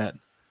are at.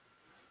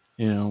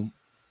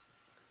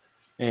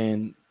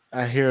 And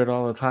I hear it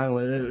all the time,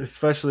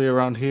 especially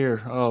around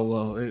here. Oh,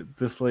 well,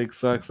 this lake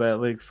sucks, that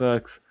lake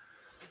sucks.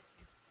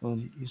 Well,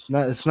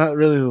 it's not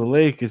really the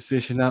lake. It's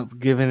just you're not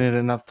giving it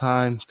enough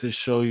time to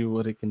show you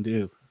what it can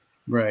do.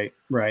 Right.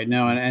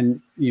 No,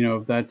 and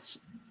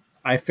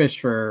I fished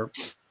for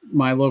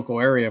my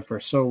local area for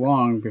so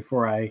long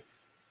before I,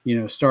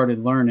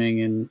 started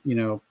learning.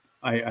 And,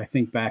 I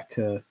think back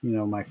to,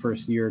 my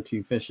first year or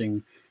two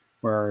fishing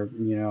where,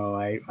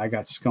 I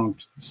got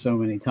skunked so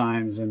many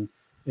times, and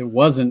it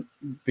wasn't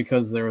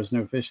because there was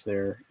no fish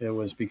there. It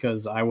was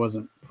because I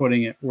wasn't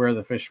putting it where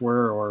the fish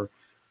were, or,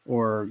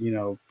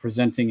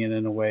 presenting it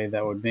in a way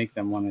that would make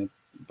them want to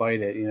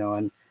bite it,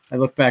 and I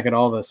look back at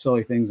all the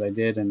silly things I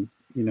did, and,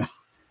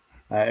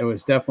 it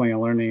was definitely a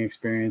learning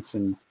experience,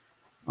 and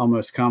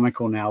almost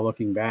comical now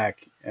looking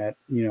back at,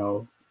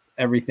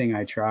 everything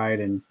I tried,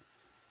 and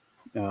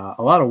a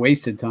lot of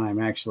wasted time,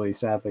 actually,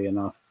 sadly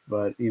enough,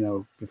 but,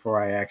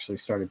 before I actually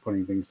started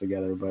putting things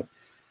together. But,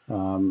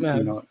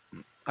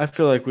 I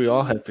feel like we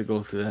all had to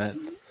go through that.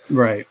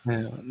 Right.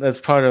 Yeah, that's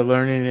part of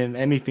learning in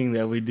anything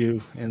that we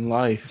do in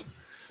life.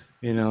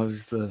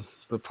 It's the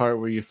part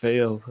where you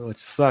fail, which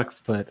sucks,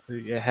 but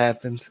it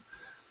happens.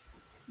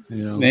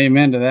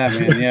 Amen to that,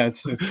 man. Yeah,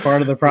 it's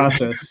part of the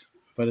process,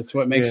 but it's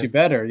what makes you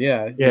better.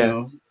 Yeah.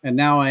 And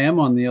now I am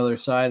on the other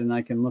side, and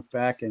I can look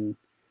back and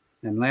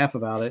laugh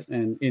about it.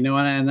 And,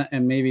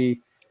 and maybe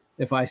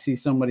if I see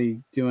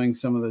somebody doing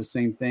some of those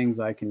same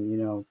things, I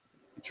can,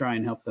 try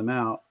and help them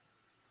out.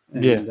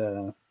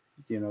 And,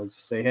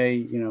 just say,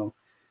 hey,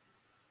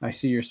 I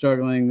see you're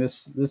struggling.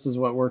 This is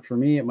what worked for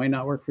me. It might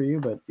not work for you,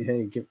 but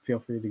hey, feel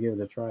free to give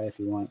it a try if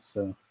you want.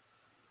 So,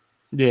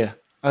 yeah,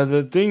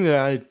 the thing that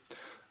I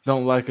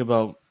don't like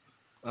about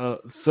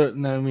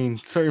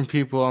certain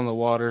people on the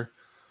water,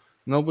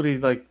 nobody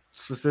like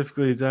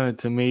specifically done it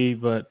to me,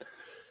 but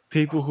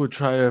people who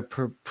try to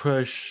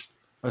push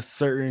a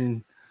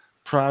certain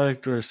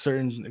product or a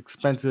certain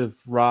expensive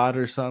rod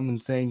or something,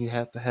 saying you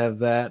have to have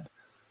that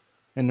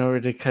in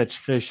order to catch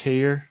fish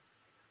here.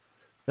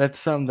 That's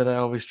something that I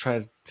always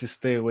try to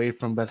stay away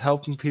from. But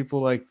helping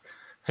people like,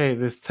 hey,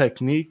 this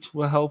technique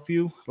will help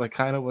you, like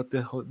kind of what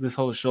this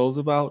whole show's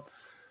about,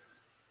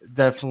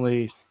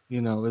 definitely,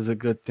 is a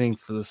good thing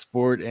for the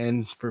sport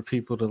and for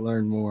people to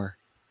learn more.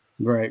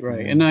 Right.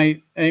 And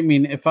I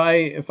mean, if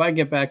I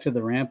get back to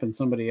the ramp and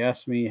somebody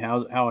asks me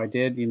how I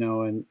did,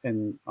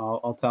 and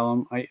I'll tell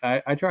them,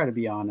 I try to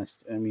be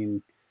honest. I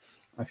mean,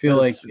 I feel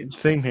like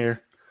same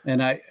here.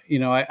 And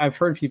I've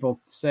heard people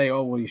say,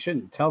 oh, well, you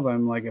shouldn't tell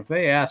them. Like, if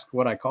they ask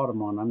what I caught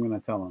them on, I'm going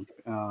to tell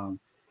them.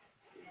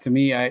 To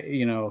me,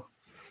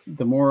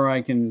 the more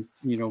I can,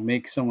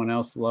 make someone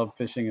else love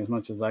fishing as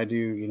much as I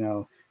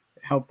do,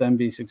 help them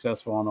be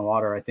successful on the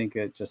water, I think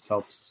it just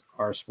helps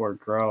our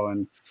sport grow.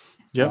 And,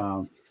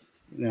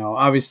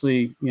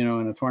 obviously,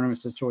 in a tournament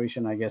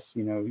situation, I guess,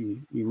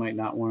 you might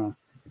not want to,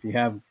 if you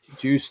have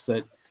juice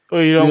that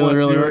you don't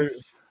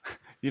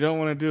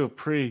want to do a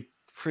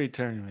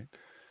pre-tournament.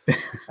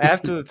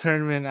 After the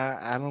tournament,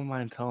 I don't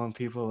mind telling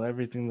people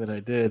everything that I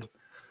did,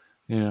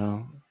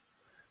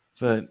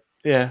 but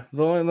yeah,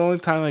 the only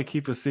time I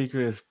keep a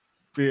secret is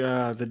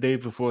the day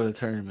before the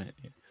tournament.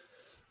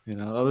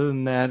 Other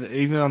than that,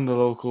 even on the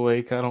local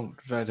lake, I don't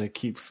try to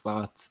keep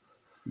spots.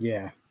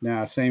 Yeah,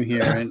 no, same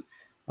here. And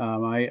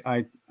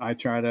I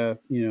try to,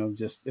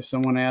 just if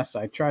someone asks,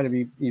 I try to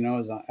be,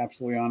 as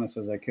absolutely honest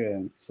as I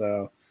could.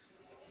 So,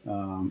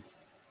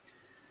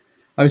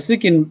 I was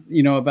thinking,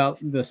 about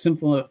the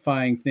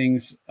simplifying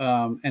things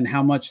and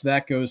how much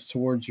that goes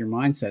towards your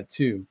mindset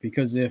too.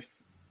 Because if,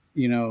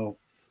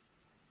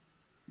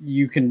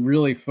 you can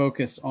really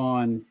focus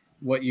on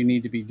what you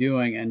need to be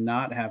doing and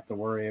not have to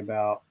worry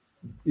about,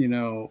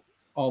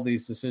 all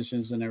these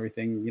decisions and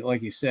everything,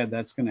 like you said,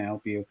 that's going to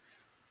help you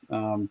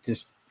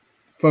just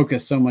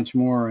focus so much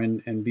more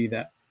and be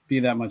that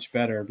much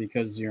better,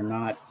 because you're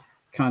not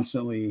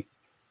constantly,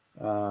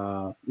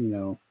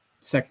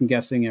 second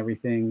guessing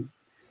everything.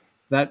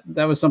 That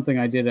was something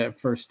I did at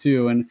first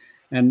too. And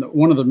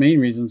one of the main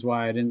reasons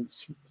why I didn't,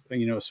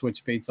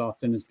 switch baits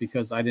often is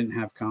because I didn't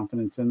have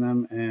confidence in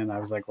them. And I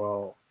was like,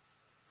 well,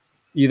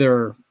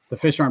 either the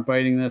fish aren't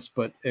biting this,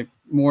 but it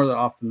more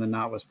often than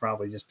not was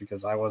probably just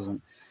because I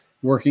wasn't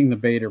working the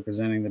bait or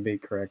presenting the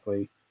bait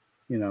correctly,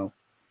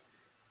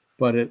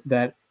 but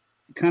that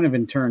kind of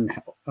in turn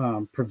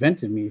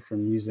prevented me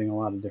from using a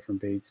lot of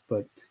different baits.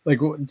 But like,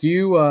 do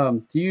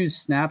you use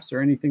snaps or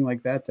anything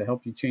like that to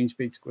help you change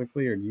baits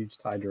quickly, or do you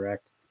just tie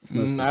direct?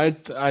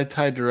 I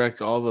tie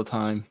direct all the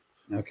time.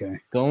 Okay.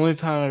 The only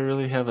time I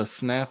really have a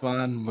snap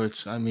on,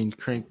 which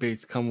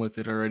crankbaits come with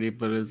it already,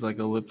 but it's like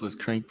a lipless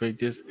crankbait,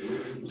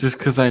 just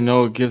because I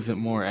know it gives it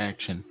more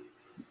action.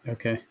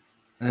 Okay.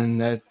 And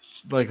that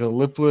like a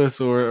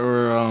lipless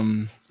or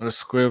a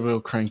square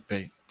bill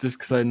crankbait, just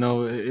because I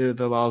know it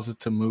allows it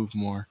to move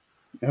more.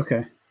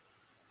 Okay.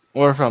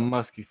 Or if I'm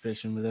musky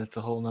fishing, but that's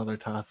a whole nother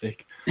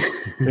topic.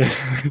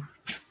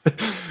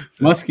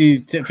 Musky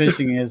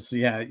fishing is,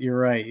 yeah, you're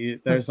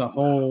right. There's a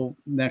whole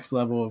next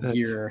level of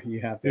gear you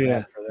have to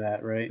have for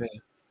that, right?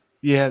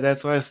 Yeah,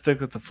 that's why I stick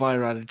with the fly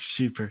rod. It's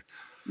cheaper.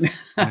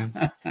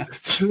 I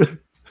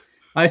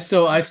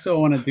still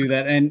want to do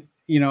that, and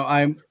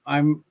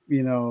I'm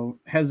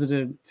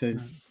hesitant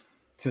to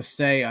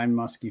say I'm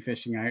musky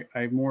fishing.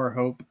 I more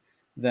hope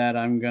that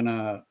I'm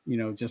gonna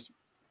just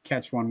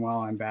catch one while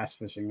I'm bass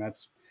fishing.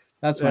 That's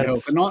my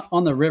hope. And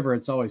on the river,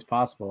 it's always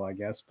possible, I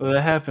guess. Well,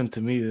 that happened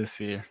to me this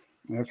year.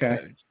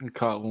 Okay, I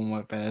caught one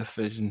while bass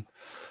fishing,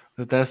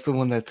 but that's the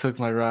one that took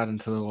my rod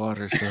into the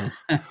water. So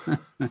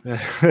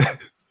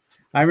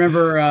I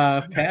remember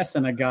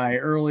passing a guy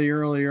early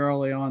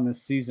on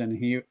this season.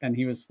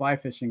 He was fly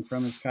fishing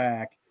from his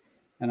kayak,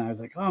 and I was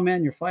like, "Oh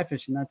man, you're fly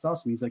fishing. That's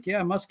awesome." He's like, "Yeah,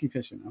 I'm musky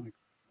fishing." I'm like,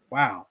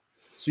 "Wow."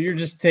 So you're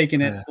just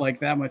taking it like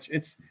that much.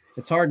 It's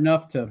hard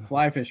enough to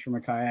fly fish from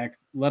a kayak,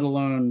 let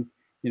alone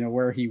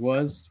where he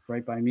was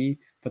right by me.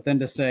 But then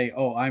to say,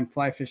 "Oh, I'm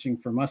fly fishing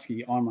for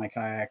muskie on my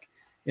kayak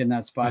in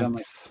that spot," I'm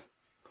like,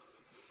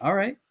 "All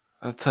right."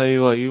 I'll tell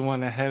you what, you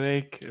want a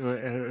headache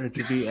or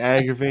to be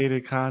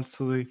aggravated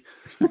constantly?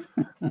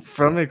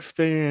 From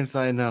experience,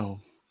 I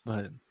know,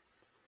 but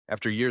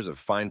after years of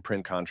fine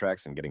print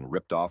contracts and getting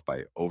ripped off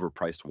by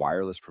overpriced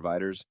wireless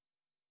providers,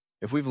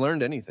 if we've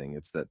learned anything,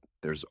 it's that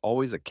there's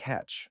always a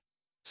catch.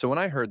 So when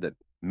I heard that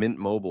Mint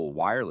Mobile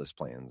wireless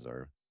plans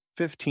are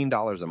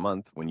 $15 a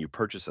month when you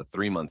purchase a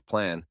 3-month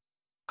plan,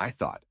 I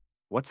thought,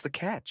 what's the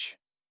catch?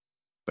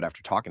 But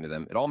after talking to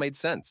them, it all made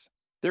sense.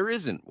 There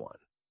isn't one.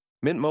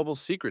 Mint Mobile's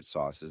secret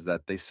sauce is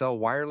that they sell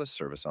wireless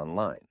service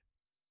online.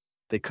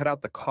 They cut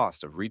out the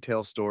cost of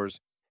retail stores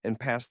and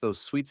pass those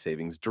sweet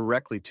savings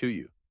directly to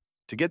you.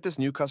 To get this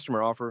new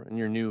customer offer and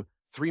your new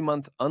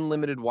 3-month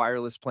unlimited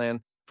wireless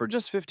plan for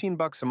just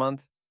 $15 a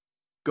month,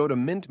 go to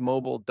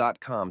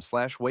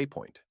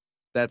mintmobile.com/waypoint.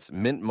 That's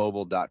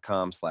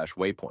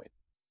mintmobile.com/waypoint.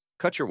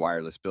 Cut your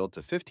wireless bill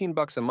to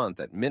 $15 a month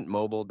at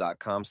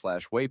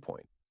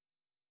mintmobile.com/waypoint.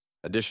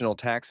 Additional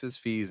taxes,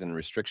 fees, and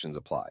restrictions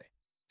apply.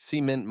 See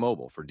Mint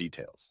Mobile for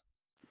details.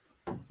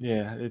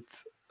 Yeah,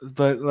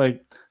 but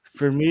like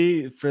for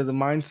me, for the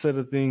mindset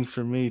of things,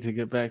 for me to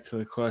get back to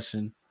the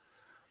question,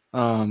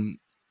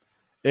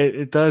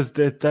 it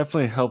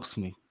definitely helps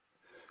me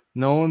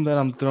knowing that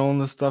I'm throwing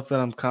the stuff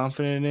that I'm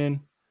confident in,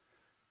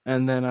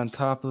 and then on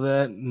top of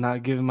that,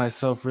 not giving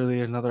myself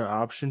really another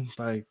option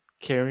by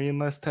carrying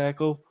less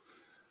tackle.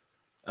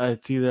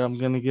 It's either I'm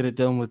gonna get it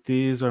done with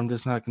these, or I'm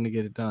just not gonna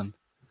get it done.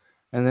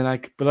 And then I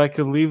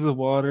could leave the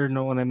water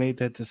knowing I made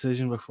that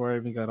decision before I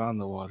even got on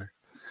the water.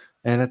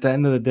 And at the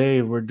end of the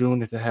day, we're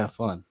doing it to have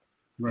fun.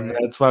 Right. And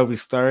that's why we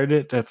started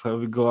it. That's why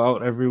we go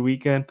out every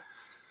weekend.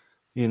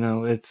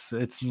 It's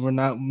we're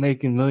not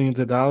making millions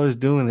of dollars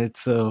doing it,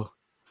 so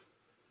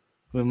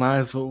we might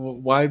as well.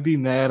 Why be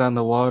mad on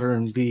the water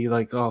and be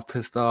like all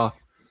pissed off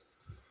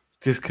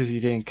just because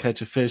you didn't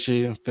catch a fish or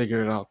you didn't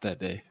figure it out that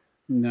day?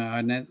 No,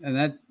 and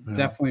that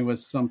definitely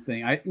was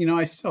something.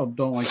 I still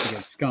don't like to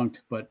get skunked,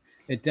 but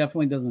it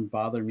definitely doesn't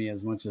bother me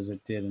as much as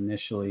it did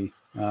initially.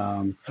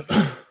 And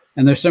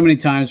there's so many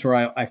times where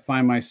I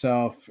find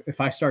myself, if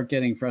I start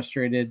getting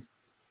frustrated,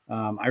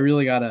 I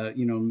really got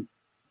to,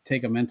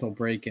 take a mental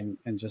break and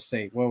just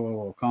say,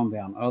 whoa, calm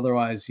down.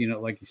 Otherwise,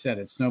 like you said,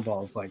 it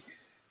snowballs. Like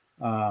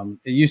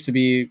it used to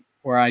be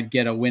where I'd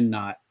get a wind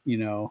knot,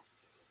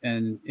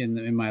 and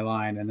in my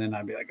line, and then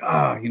I'd be like,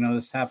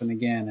 this happened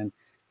again.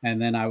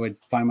 And then I would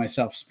find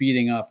myself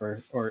speeding up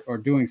or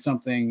doing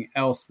something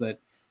else that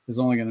is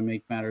only going to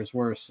make matters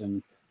worse.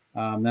 And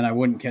then I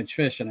wouldn't catch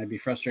fish, and I'd be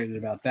frustrated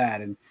about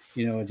that. And,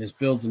 it just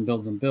builds and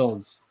builds and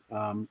builds.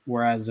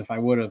 Whereas if I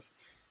would have,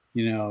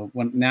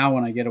 when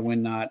I get a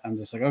wind knot, I'm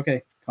just like,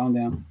 okay, calm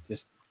down.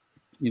 Just,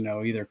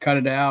 either cut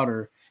it out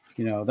or,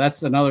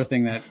 that's another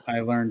thing that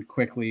I learned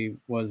quickly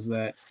was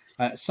that,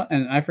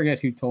 and I forget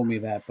who told me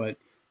that, but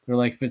they're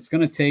like, if it's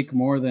going to take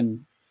more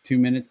than 2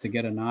 minutes to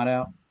get a knot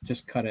out,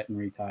 just cut it and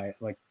retie it.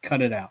 Like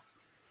cut it out,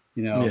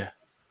 Yeah.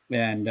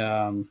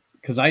 And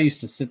because I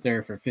used to sit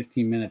there for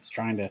 15 minutes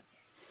trying to,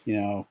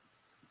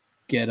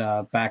 get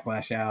a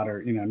backlash out,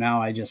 or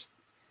now I just,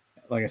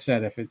 like I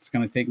said, if it's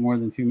going to take more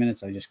than 2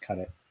 minutes, I just cut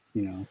it.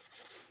 You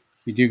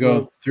do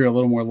go through a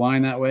little more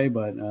line that way,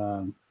 but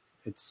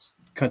it's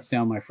cuts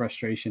down my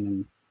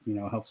frustration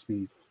and helps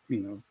me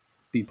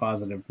be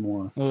positive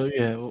more. Well,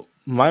 yeah,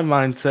 my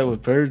mindset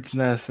with bird's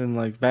nest and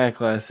like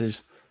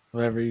backlashes,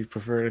 whatever you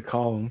prefer to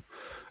call them.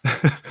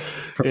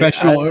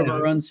 Professional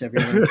overruns, have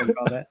you ever heard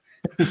about that?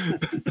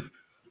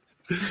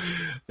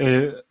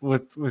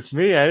 With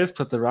me, I just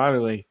put the rod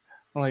away.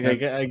 I'm like,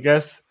 I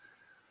guess.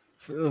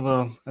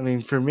 Well, I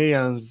mean, for me,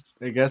 I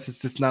guess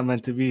it's just not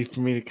meant to be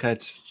for me to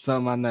catch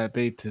something on that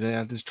bait today.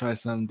 I'll just try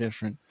something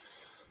different,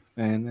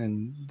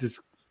 and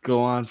just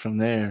go on from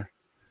there.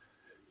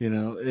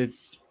 I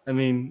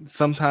mean,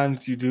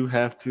 sometimes you do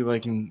have to,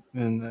 like in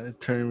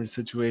tournament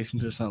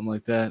situations or something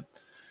like that,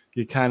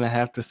 you kind of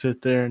have to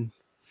sit there and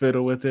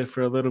fiddle with it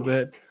for a little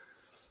bit.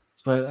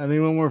 But I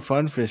mean, when we're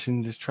fun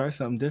fishing, just try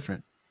something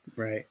different.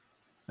 Right.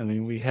 I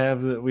mean, we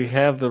have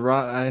the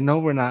rod. I know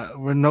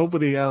we're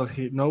nobody out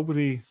here.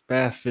 Nobody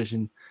bass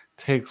fishing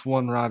takes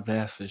one rod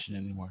bass fishing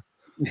anymore.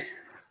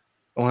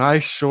 When I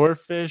shore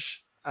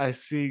fish, I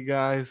see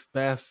guys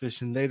bass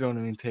fishing, they don't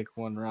even take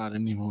one rod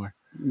anymore.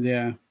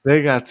 Yeah.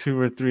 They got 2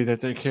 or 3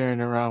 that they're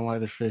carrying around while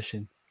they're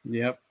fishing.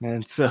 Yep.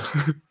 And so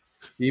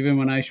even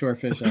when I shore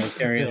fish, I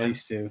carry at Yeah.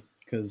 least 2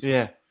 because.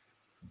 yeah.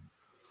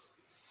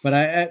 But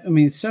I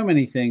mean, so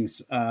many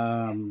things.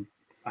 I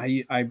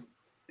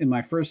in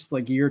my first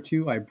like year or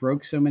two, I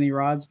broke so many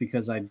rods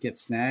because I'd get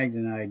snagged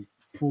and I'd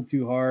pull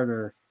too hard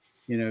or,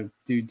 do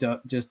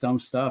just dumb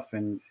stuff,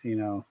 and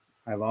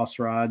I lost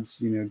rods,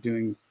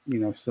 doing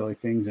silly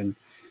things, and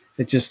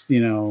it just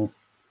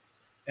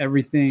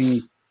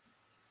everything.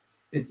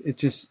 It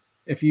just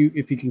if you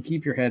can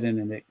keep your head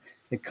in it,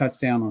 it cuts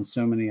down on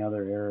so many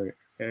other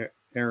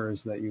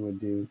errors that you would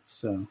do.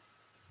 So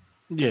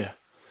Yeah.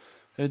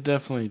 It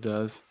definitely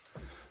does.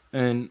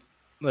 And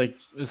like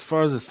as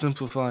far as the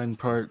simplifying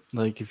part,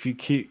 like if you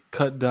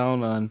cut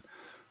down on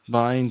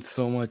buying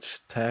so much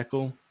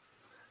tackle,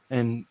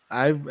 and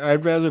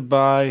I'd rather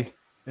buy,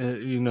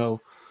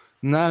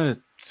 not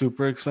a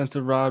super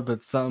expensive rod,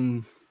 but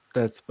something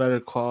that's better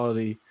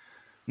quality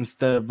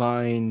instead of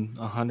buying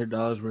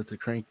 $100 worth of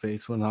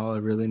crankbaits when all I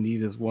really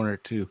need is 1 or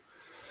 2.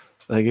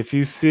 Like if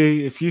you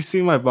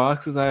see my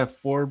boxes, I have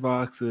 4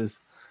 boxes,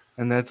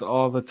 and that's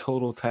all the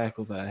total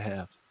tackle that I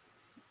have.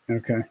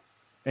 okay.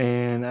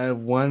 And I have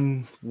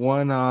one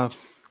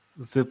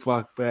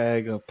Ziploc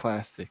bag of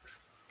plastics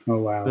Oh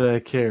wow. that I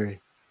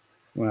carry.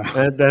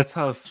 Wow. That's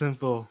how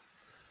simple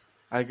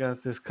I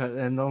got this cut.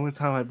 And the only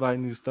time I buy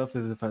new stuff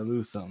is if I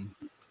lose something.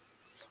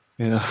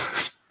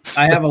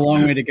 I have a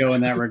long way to go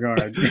in that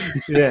regard.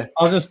 Yeah.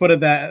 I'll just put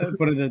it at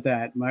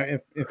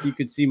that. If you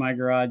could see my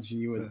garage,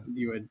 you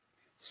would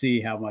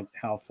see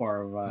how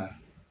far of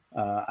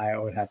I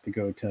would have to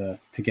go to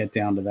get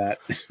down to that.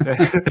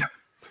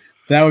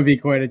 That would be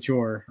quite a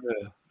chore.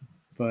 Yeah.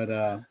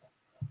 But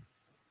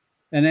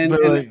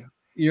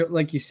you're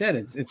like you said,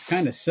 it's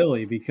kind of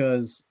silly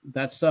because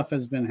that stuff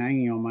has been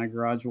hanging on my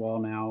garage wall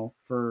now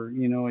for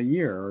a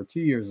year or 2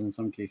 years in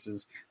some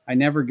cases. I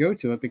never go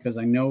to it because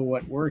I know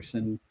what works,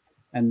 and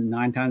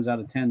 9 times out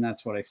of 10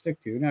 that's what I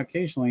stick to. Now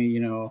occasionally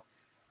I'm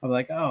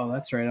like, oh,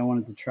 that's right, I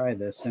wanted to try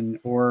this,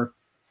 or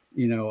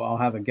I'll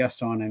have a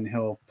guest on and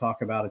he'll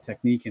talk about a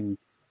technique, and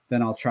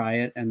then I'll try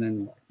it, and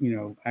then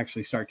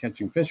actually start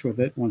catching fish with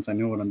it once I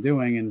know what I'm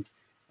doing, and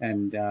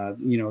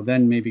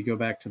then maybe go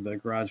back to the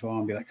garage wall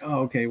and be like, oh,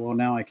 okay, well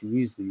now I can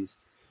use these.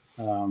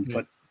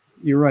 But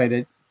you're right.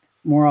 It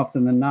more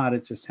often than not,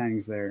 it just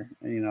hangs there,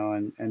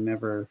 and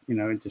never,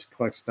 it just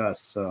collects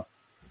dust. So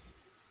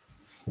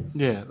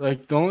Yeah,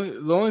 like the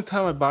only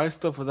time I buy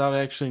stuff without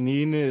actually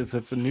needing it is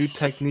if a new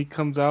technique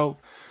comes out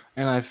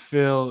and I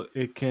feel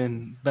it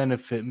can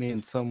benefit me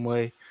in some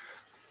way.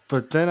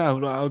 But then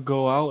I'll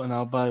go out and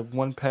I'll buy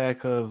 1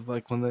 pack of,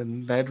 like when the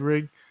Ned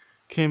rig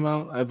came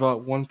out, I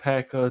bought 1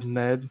 pack of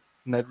Ned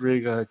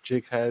rig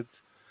jig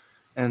heads,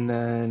 and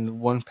then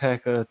 1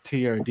 pack of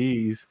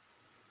TRDs.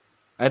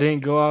 I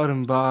didn't go out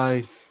and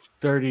buy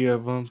 30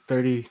 of them,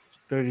 30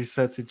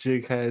 sets of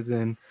jig heads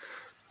and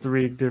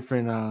 3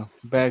 different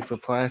bags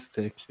of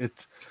plastic.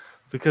 It's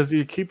because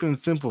you're keeping it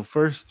simple.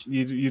 First,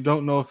 you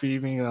don't know if you're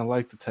even gonna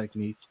like the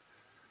technique.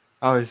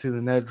 Obviously,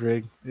 the Ned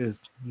rig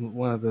is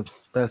one of the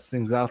best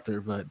things out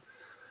there, but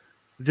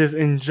just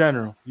in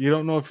general, you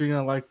don't know if you're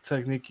gonna like the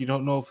technique. You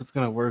don't know if it's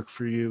gonna work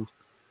for you.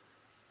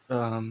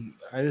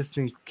 I just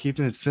think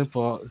keeping it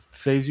simple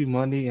saves you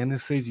money and it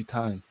saves you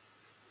time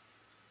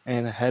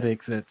and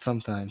headaches at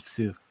sometimes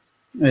too.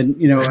 And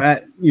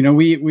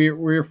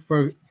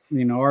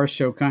our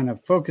show kind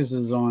of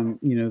focuses on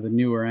the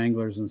newer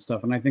anglers and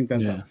stuff, and I think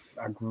that's a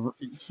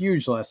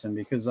huge lesson,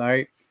 because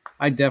I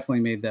definitely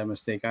made that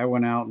mistake. I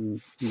went out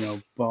and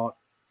bought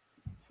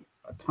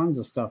tons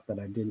of stuff that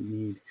I didn't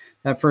need.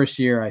 That first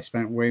year, I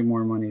spent way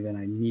more money than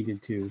I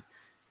needed to,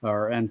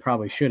 and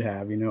probably should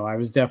have. I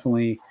was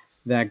definitely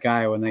that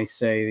guy when they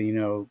say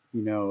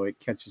it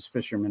catches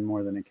fishermen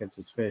more than it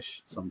catches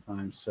fish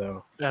sometimes.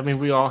 So I mean,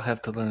 we all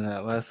have to learn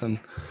that lesson.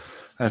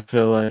 I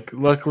feel like,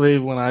 luckily,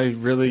 when I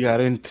really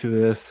got into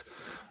this,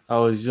 I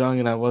was young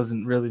and I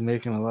wasn't really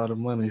making a lot of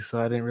money,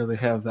 so I didn't really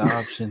have the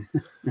option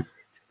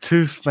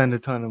to spend a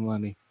ton of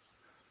money.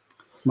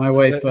 My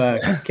wife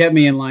kept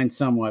me in line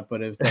somewhat,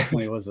 but it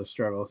definitely was a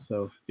struggle.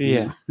 So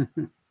yeah.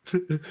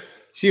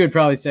 She would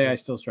probably say I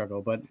still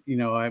struggle, but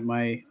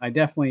I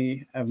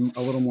definitely am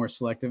a little more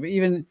selective.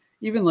 Even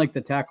like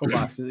the tackle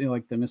boxes,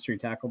 like the mystery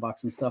tackle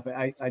box and stuff.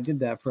 I did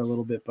that for a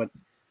little bit, but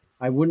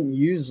I wouldn't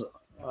use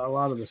a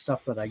lot of the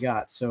stuff that I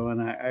got. So, and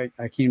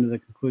I came to the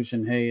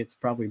conclusion, hey, it's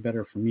probably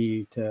better for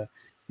me to,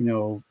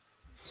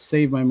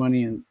 save my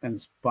money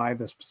and buy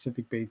the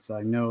specific baits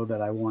I know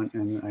that I want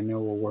and I know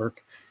will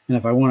work. And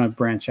if I want to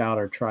branch out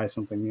or try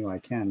something new, I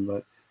can, but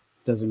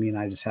it doesn't mean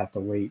I just have to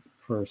wait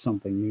for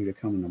something new to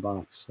come in the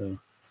box. So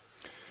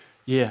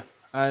yeah,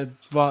 I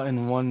bought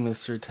in 1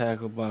 mystery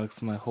tackle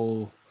box my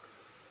whole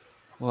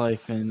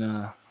life,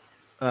 and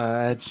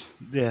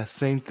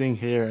same thing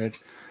here. I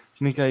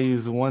think I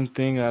used 1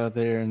 thing out of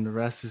there, and the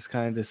rest is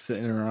kind of just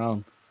sitting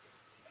around.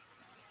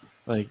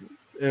 Like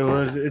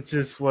it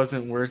just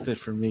wasn't worth it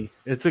for me.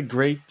 It's a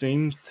great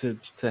thing to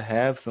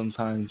have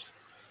sometimes,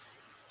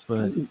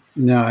 But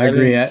No, I I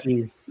agree. didn't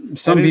see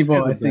Some people,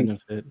 the I think,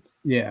 benefit.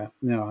 yeah,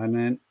 no, and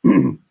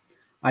then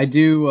I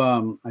do.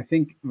 I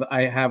think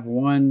I have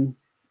one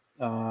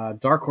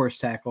Dark Horse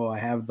tackle. I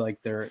have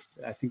like their.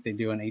 I think they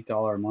do an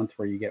 $8 a month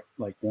where you get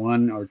like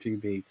one or two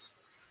baits.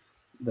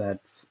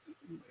 That's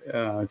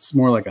it's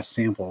more like a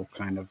sample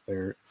kind of.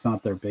 It's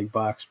not their big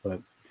box,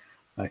 but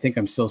I think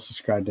I'm still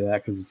subscribed to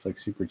that because it's like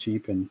super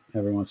cheap, and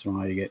every once in a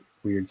while you get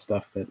weird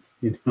stuff that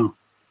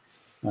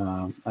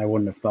I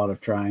wouldn't have thought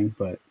of trying,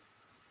 but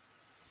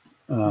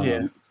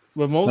Yeah,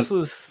 but but most of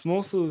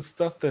the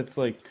stuff that's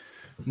like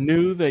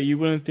new that you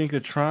wouldn't think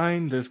of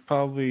trying, there's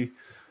probably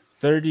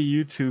 30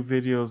 YouTube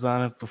videos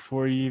on it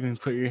before you even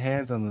put your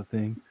hands on the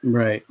thing.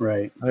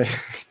 right. Like,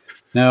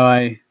 No,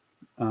 I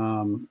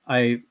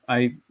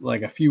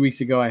like a few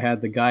weeks ago I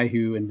had the guy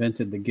who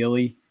invented the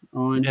ghillie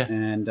on, yeah,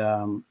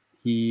 and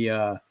he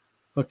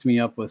hooked me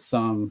up with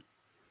some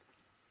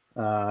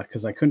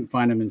because I couldn't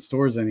find them in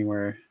stores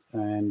anywhere,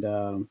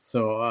 and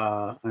so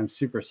I'm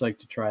super psyched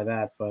to try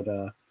that. But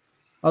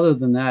other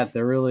than that,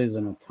 there really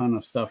isn't a ton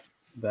of stuff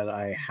that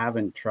I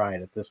haven't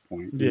tried at this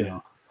point, yeah.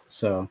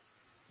 So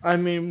I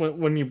mean,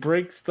 when you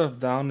break stuff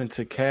down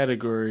into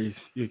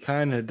categories, you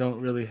kind of don't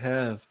really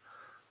have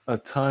a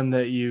ton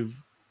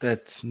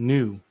that's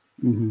new.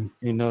 mhm.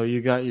 You know,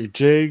 you got your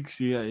jigs,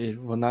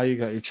 now you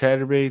got your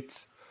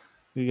chatterbaits,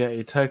 you got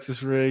your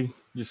Texas rig,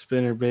 your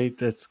spinner bait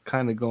that's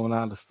kind of going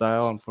out of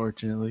style,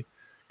 unfortunately,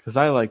 because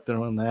I like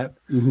throwing that.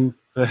 Mhm.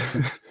 But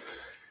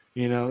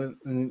you know,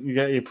 and you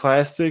got your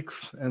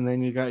plastics, and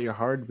then you got your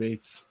hard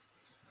baits.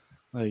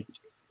 Like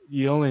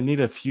you only need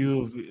a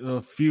few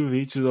of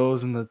each of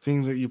those, and the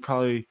thing that you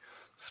probably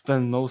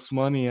spend most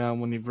money on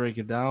when you break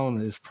it down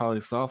is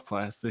probably soft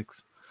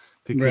plastics,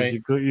 because Right.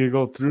 you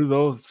go through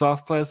those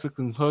soft plastics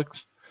and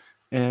hooks,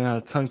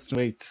 and tungsten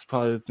weights is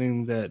probably the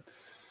thing that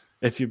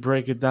if you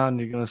break it down,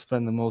 you're gonna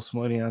spend the most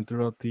money on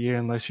throughout the year,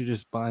 unless you're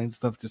just buying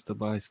stuff just to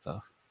buy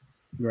stuff.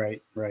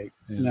 Right.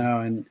 Yeah. No,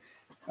 and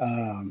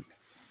um,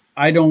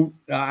 I don't.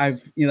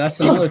 That's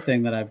another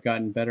thing that I've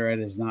gotten better at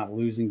is not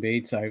losing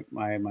baits.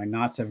 My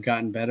knots have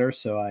gotten better,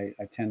 so I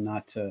tend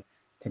not to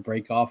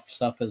break off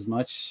stuff as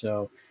much.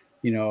 So,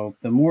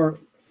 the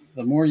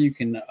more you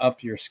can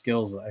up your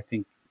skills, I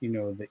think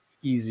the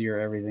easier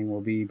everything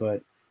will be.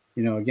 But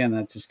again,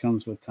 that just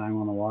comes with time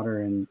on the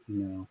water, and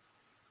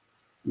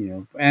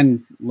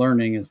and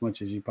learning as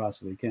much as you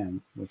possibly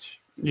can, which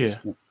is Yeah.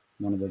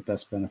 one of the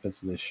best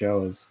benefits of this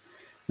show is.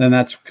 Then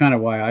that's kind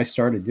of why I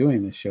started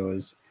doing this show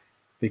is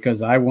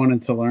because I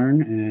wanted to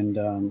learn, and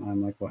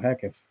I'm like, well,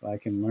 heck, if I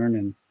can learn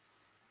and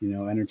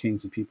entertain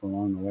some people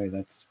along the way,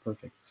 that's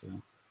perfect. So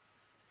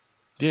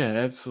Yeah,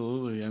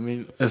 absolutely. I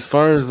mean, as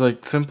far as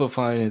like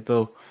simplifying it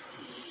though,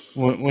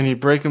 when you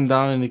break them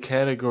down into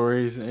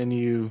categories and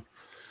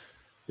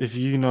if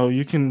you know,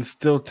 you can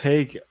still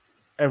take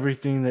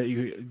everything that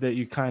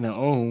you kind of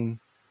own,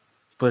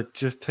 but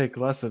just take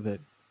less of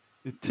it.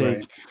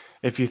 right,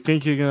 If you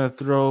think you're gonna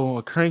throw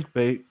a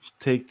crankbait,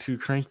 take two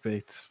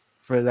crankbaits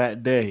for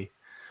that day.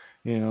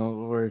 You know,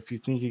 or if you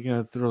think you're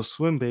gonna throw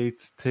swim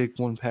baits, take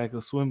one pack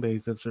of swim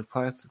baits if they're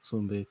plastic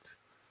swim baits.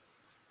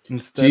 do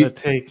Instead you of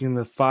taking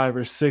the 5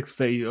 or 6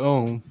 that you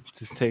own,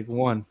 just take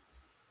one.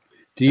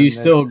 do you And that's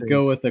still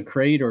go it. with a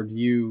crate, or do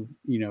you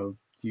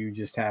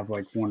just have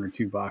like one or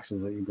two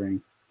boxes that you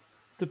bring?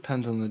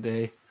 Depends on the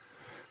day.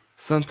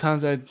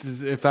 Sometimes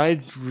if I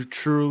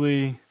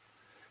truly,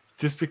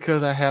 just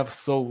because I have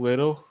so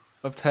little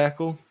of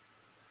tackle,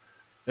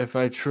 if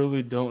I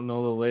truly don't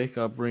know the lake,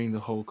 I'll bring the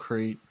whole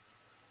crate.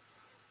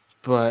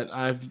 But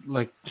I've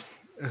like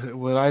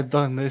what I've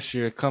done this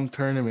year, come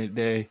tournament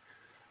day,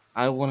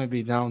 I want to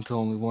be down to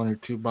only one or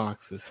two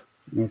boxes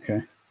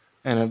Okay.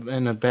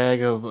 and a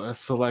bag of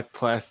select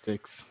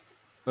plastics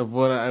of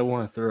what I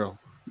want to throw.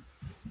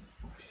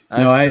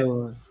 I No,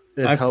 feel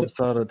it I've t- helps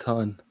out a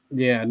ton.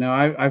 yeah, no,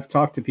 I've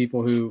talked to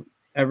people who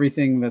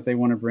everything that they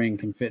want to bring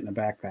can fit in a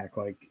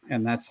backpack,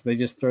 and they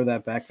just throw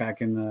that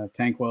backpack in the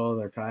tank well of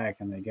their kayak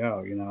and they go.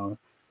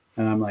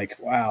 And I'm like,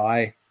 wow,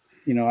 I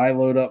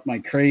load up my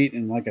crate,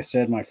 and like I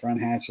said, my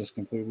front hatch is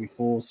completely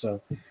full.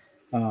 So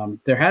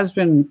there has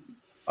been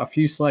a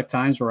few select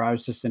times where I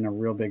was just in a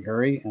real big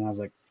hurry, and I was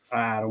like,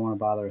 I don't want to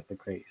bother with the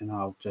crate, and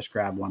I'll just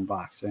grab one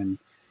box. And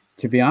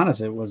to be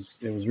honest, it was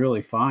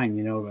really fine.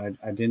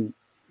 I didn't,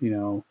 you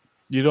know,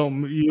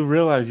 You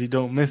realize you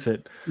don't miss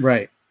it.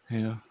 right.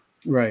 You know.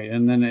 Right,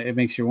 and then it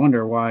makes you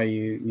wonder why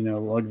you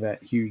lug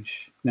that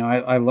huge. Now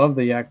I love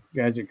the Yak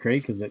Gadget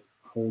crate because it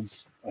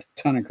holds a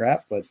ton of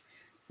crap, but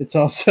it's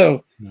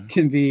also Yeah.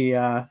 can be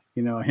a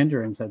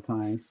hindrance at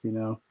times.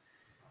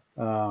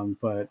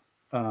 But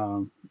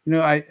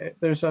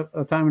there's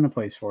a time and a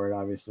place for it,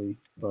 obviously.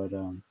 But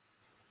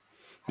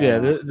Yeah,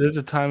 there's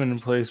a time and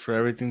a place for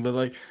everything, but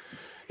like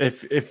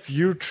if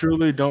you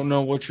truly don't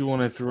know what you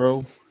want to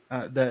throw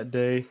that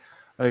day,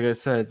 like I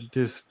said,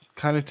 just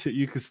kind of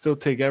you can still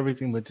take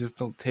everything, but just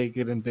don't take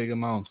it in big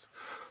amounts.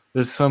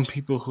 There's some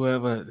people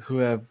who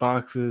have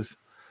boxes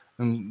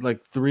and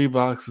like 3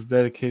 boxes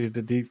dedicated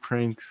to deep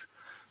cranks,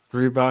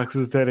 3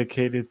 boxes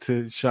dedicated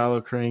to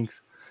shallow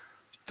cranks,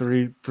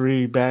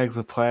 three bags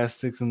of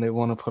plastics and they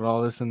want to put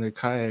all this in their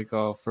kayak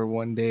off for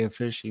one day of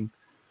fishing,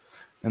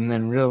 and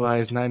then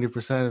realize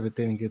 90% of it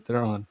didn't get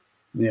thrown.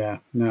 Yeah,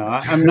 no,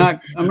 I'm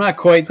not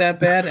quite that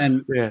bad,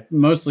 and Yeah.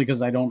 mostly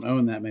because I don't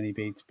own that many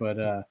baits.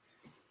 But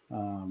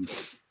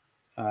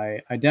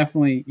I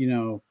definitely,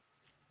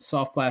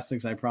 soft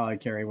plastics I probably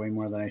carry way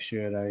more than I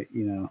should.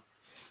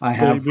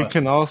 We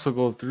can also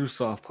go through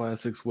soft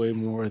plastics way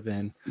more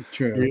than a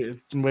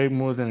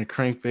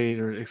crankbait,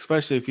 or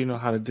especially if you know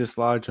how to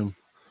dislodge them.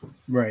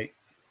 Right.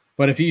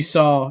 But if you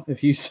saw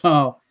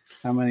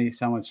how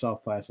much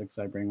soft plastics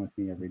I bring with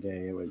me every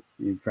day,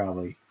 you'd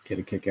probably get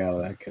a kick out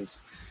of that. Because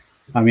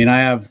I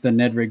have the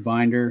Ned Rig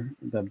binder,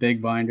 the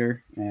big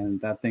binder, and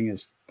that thing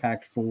is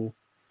packed full.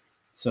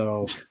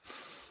 So,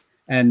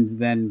 and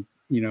then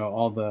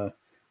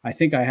I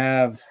think I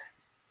have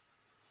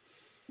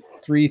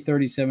 3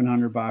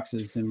 3,700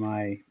 boxes in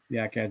my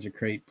Yak Gadget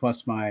crate,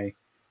 plus my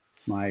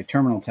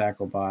terminal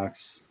tackle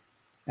box,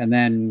 and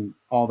then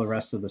all the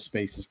rest of the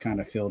space is kind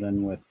of filled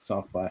in with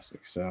soft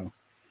plastic. So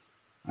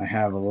I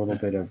have a little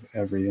bit of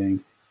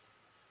everything.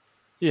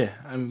 Yeah,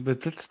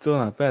 but that's still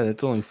not bad.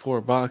 It's only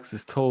 4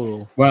 boxes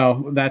total.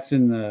 Well, that's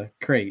in the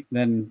crate.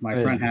 Then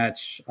my front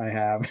hatch, I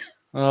have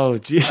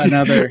geez,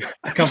 another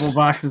couple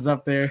boxes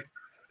up there.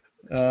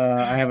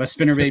 I have a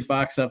spinnerbait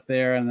box up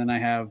there, and then I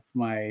have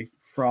my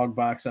frog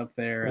box up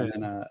there, and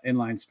then an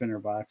inline spinner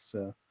box.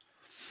 So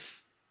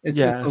it's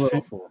a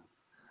little full.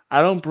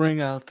 I don't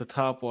bring out the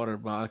top water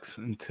box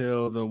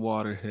until the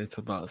water hits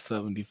about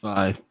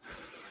 75.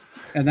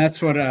 And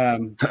that's what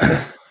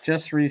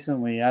just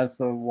recently, as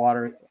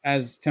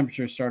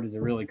temperatures started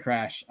to really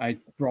crash, I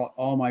brought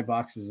all my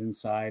boxes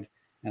inside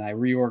and I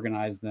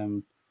reorganized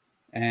them,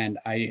 and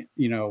I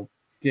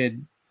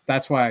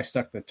that's why I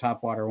stuck the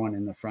top water one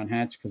in the front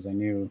hatch, because I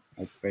knew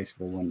I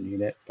basically wouldn't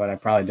need it, but I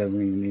probably doesn't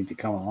even need to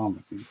come along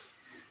with me.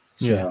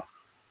 So.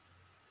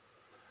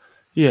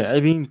 Yeah, I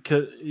mean,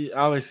 'cause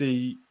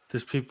obviously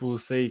there's people who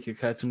say you could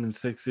catch them in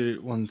 60,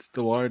 once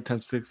the water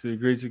temp's 60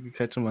 degrees, you could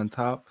catch them on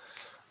top.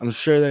 I'm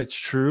sure that's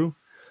true,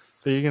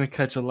 but you're going to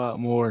catch a lot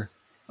more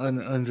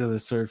under the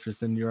surface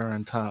than you are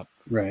on top.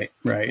 Right.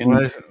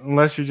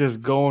 Unless you're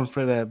just going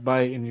for that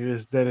bite and you're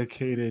just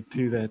dedicated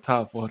to that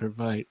top water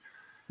bite.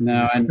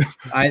 No, and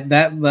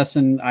that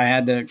lesson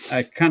I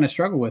kind of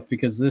struggled with,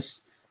 because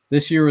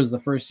this year was the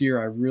first year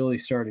I really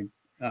started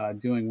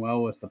doing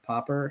well with the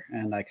popper,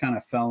 and I kind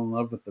of fell in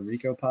love with the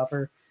Rico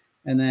popper,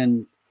 and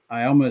then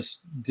I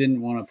almost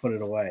didn't want to put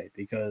it away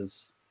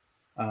because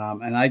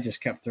and I just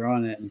kept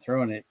throwing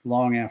it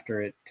long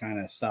after it kind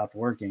of stopped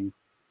working,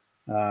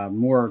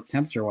 more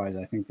temperature wise,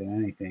 I think, than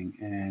anything.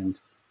 And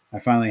I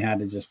finally had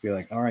to just be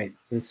like, all right,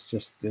 this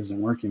just isn't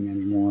working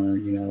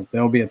anymore.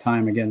 There'll be a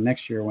time again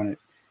next year when it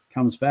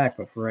comes back,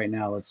 but for right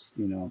now, let's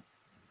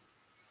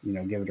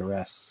give it a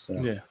rest.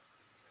 So.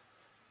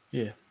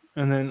 Yeah.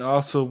 And then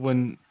also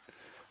when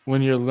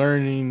you're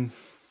learning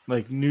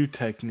like new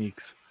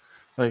techniques,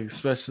 like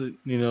especially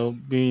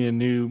being a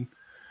noob,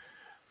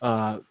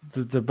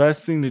 the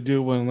best thing to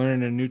do when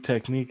learning a new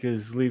technique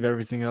is leave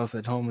everything else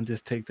at home and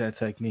just take that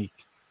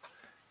technique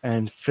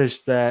and fish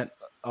that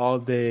all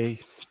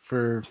day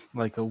for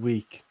like a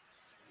week.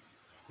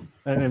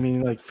 And I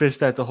mean, like, fish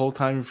that the whole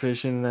time you're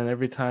fishing, and then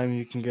every time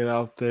you can get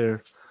out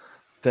there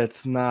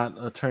that's not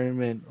a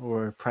tournament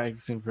or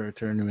practicing for a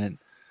tournament,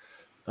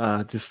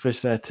 just fish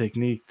that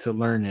technique to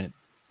learn it.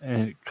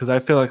 And because I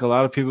feel like a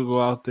lot of people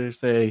go out there,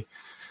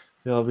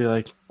 they'll be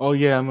like, oh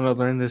yeah, I'm going to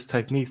learn this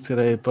technique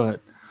today, but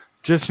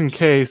just in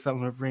case, I'm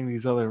going to bring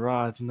these other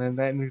rods, and then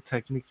that new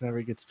technique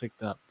never gets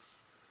picked up.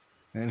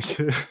 And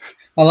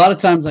a lot of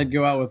times I'd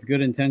go out with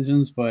good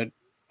intentions, but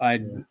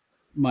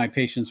my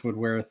patience would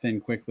wear thin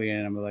quickly,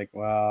 and I'm like,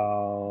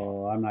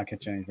 well, I'm not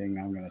catching anything.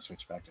 I'm going to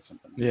switch back to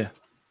something. Yeah.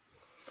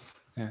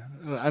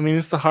 I mean,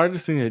 it's the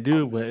hardest thing to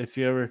do, but if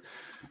you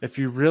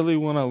really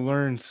want to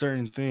learn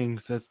certain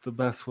things, that's the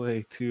best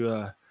way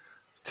to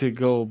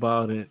go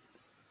about it.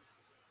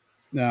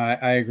 No,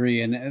 I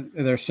agree. And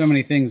there's so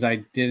many things I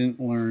didn't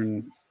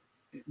learn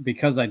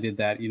because I did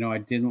that. I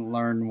didn't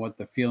learn what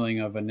the feeling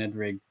of a Ned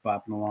rig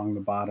bopping along the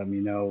bottom,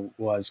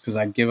 was, because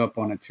I'd give up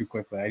on it too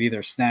quickly. I'd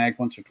either snag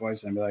once or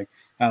twice and be like,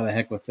 how the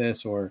heck with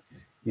this? Or,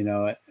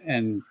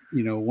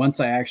 once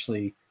I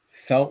actually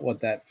felt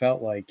what that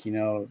felt like,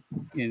 where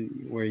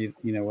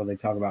they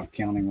talk about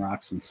counting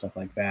rocks and stuff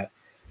like that,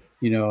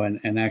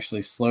 and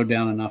actually slowed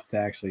down enough to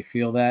actually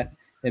feel that,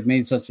 it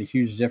made such a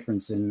huge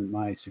difference in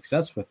my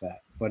success with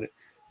that. But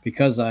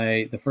because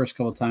the first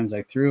couple of times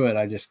I threw it,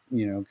 I just,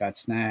 got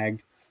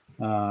snagged.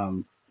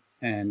 And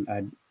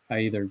I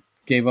either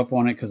gave up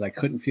on it because I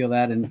couldn't feel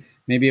that. And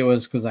maybe it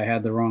was because I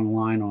had the wrong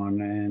line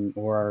on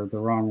or the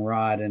wrong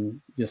rod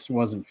and just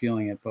wasn't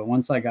feeling it. But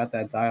once I got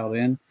that dialed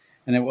in,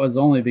 and it was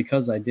only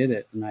because I did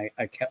it, and I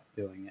kept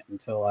doing it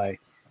until I,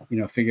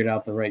 figured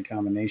out the right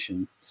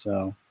combination.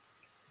 So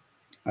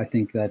I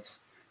think that's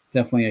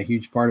definitely a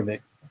huge part of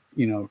it,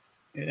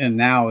 and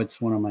now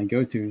it's one of my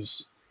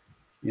go-tos.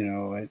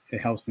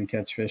 It helps me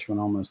catch fish when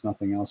almost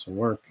nothing else will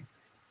work.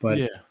 But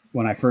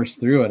when I first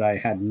threw it, I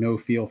had no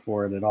feel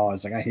for it at all. I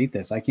was like, I hate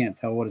this. I can't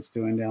tell what it's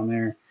doing down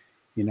there.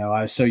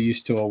 I was so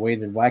used to a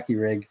weighted wacky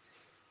rig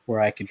where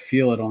I could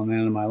feel it on the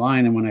end of my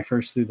line. And when I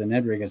first threw the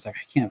Ned rig, I was like,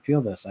 I can't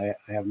feel this. I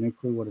have no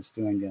clue what it's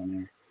doing down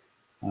there.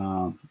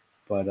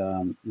 But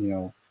I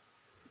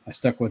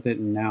stuck with it,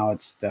 and now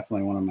it's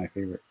definitely one of my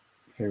favorite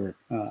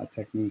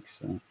techniques.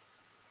 So.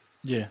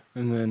 Yeah,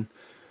 and then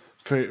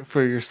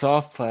for your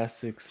soft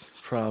plastics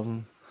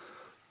problem,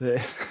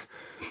 where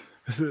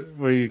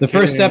the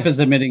first step is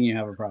admitting you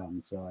have a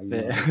problem. So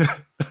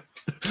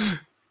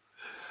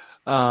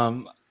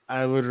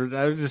I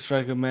would just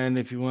recommend,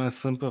 if you want to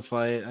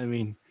simplify it, I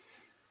mean,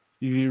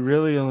 you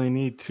really only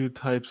need 2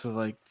 types of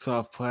like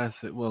soft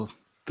plastic. Well,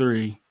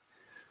 3.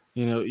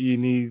 You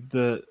need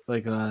a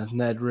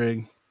Ned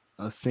rig,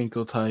 a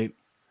Senko type,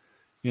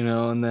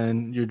 and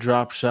then your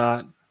drop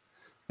shot,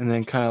 and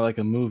then kind of like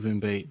a moving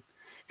bait.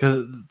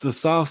 Because the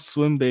soft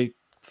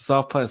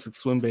plastic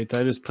swim bait,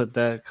 I just put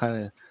that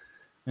kind of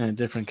in a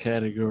different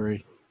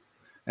category.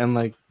 And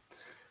like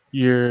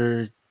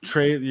your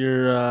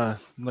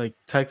like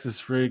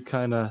Texas rig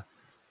kind of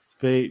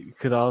bait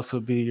could also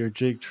be your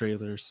jig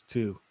trailers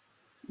too.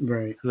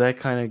 Right. So that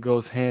kind of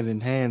goes hand in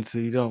hand. So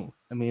you don't,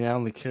 I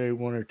only carry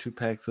 1 or 2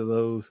 packs of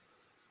those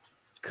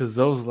because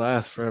those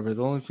last forever.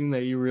 The only thing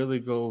that you really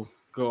go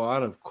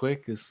out of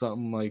quick is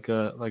something like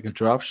a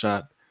drop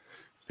shot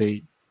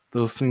bait.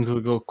 Those things will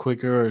go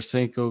quicker, or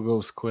Senko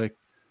goes quick.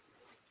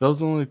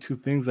 Those are the only 2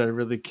 things I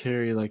really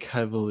carry like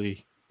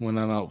heavily when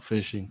I'm out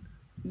fishing.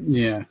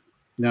 Yeah.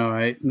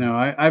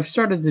 I've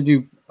started to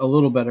do a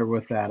little better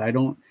with that. I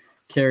don't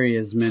carry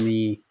as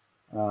many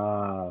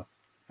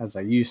as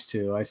I used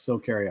to. I still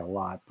carry a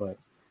lot, but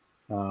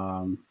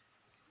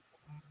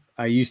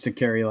I used to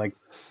carry like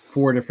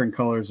 4 different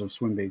colors of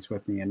swim baits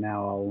with me, and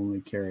now I'll only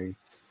carry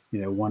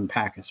 1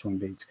 pack of swim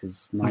baits,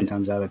 because 9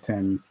 times out of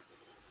 10,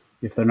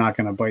 if they're not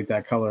going to bite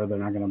that color, they're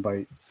not going to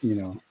bite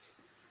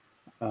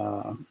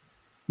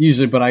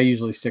usually. But I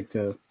usually stick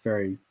to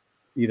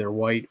either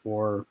white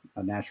or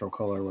a natural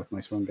color with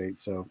my swim bait,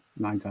 so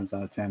 9 times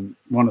out of 10,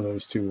 one of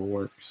those 2 will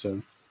work. So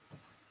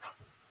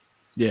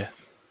yeah,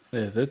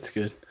 that's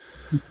good.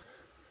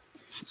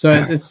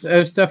 So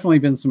it's definitely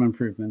been some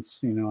improvements,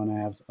 and I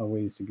have a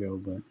ways to go,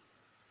 but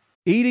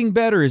Eating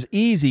better is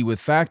easy with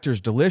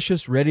Factor's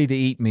delicious,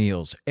 ready-to-eat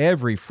meals.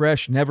 Every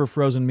fresh,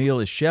 never-frozen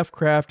meal is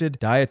chef-crafted,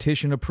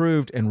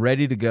 dietitian-approved, and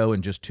ready to go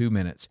in just 2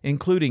 minutes,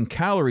 including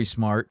Calorie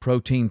Smart,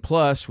 Protein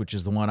Plus, which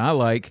is the one I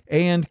like,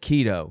 and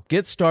Keto.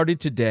 Get started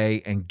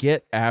today and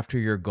get after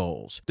your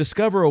goals.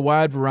 Discover a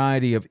wide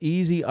variety of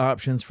easy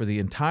options for the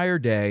entire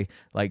day,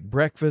 like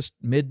breakfast,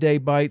 midday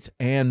bites,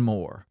 and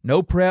more.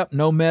 No prep,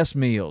 no mess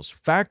meals.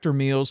 Factor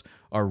meals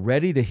are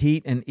ready to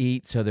heat and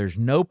eat, so there's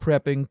no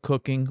prepping,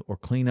 cooking, or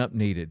cleanup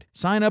needed.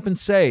 Sign up and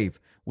save.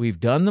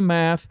 We've done the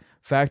math.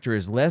 Factor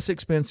is less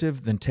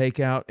expensive than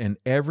takeout, and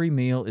every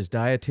meal is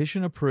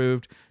dietitian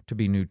approved to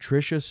be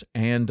nutritious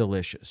and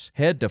delicious.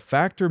 Head to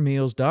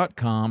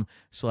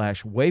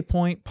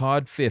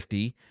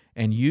factormeals.com/waypointpod50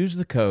 and use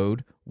the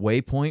code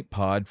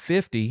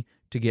waypointpod50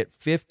 to get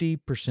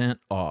 50%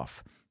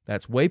 off.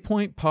 That's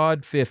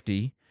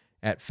waypointpod50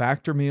 at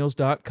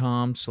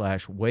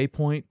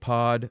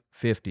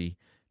factormeals.com/waypointpod50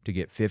 to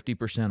get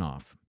 50%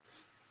 off.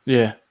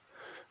 Yeah.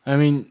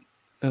 Like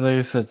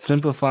I said,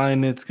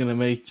 simplifying it's going to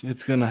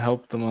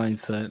help the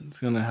mindset. It's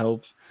going to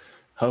help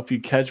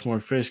you catch more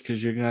fish,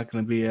 because you're not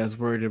going to be as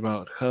worried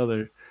about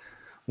color.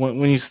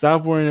 When you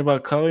stop worrying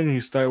about color and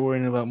you start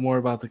worrying more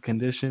about the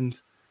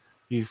conditions,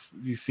 you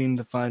seem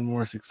to find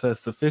more success.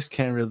 The fish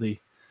can't really,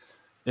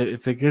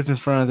 if it gets in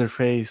front of their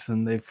face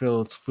and they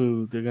feel it's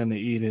food, they're going to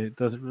eat it. It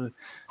doesn't really,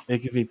 it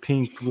could be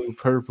pink, blue,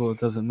 purple. It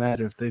doesn't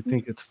matter. If they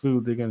think it's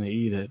food, they're going to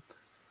eat it.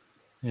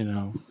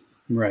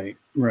 Right.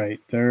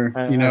 They're,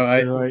 I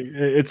feel like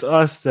it's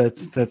us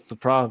that's the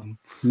problem.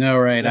 No,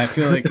 right. I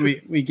feel like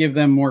we give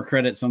them more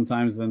credit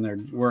sometimes than they're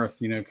worth,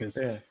 because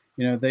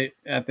they,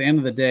 at the end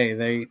of the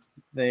day,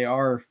 they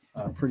are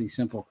a pretty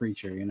simple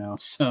creature,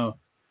 So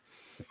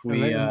if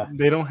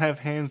they don't have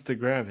hands to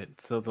grab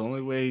it, so the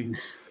only way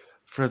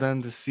for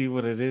them to see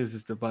what it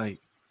is to bite.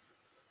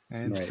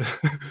 And right.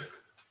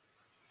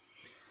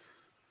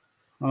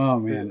 Oh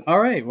man! All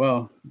right,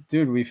 well,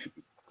 dude, we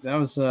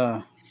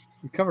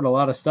covered a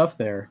lot of stuff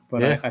there,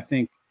 but I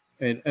think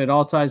it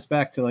all ties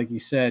back to, like you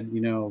said,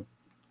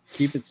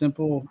 keep it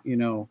simple,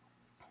 and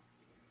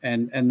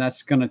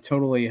that's going to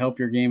totally help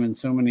your game in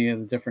so many of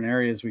the different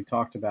areas we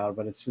talked about.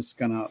 But it's just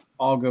going to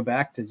all go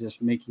back to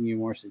just making you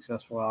more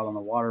successful out on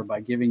the water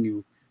by giving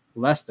you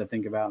less to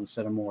think about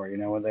instead of more.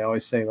 What they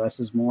always say,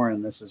 less is more,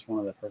 and this is one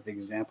of the perfect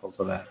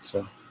examples of that.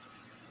 So.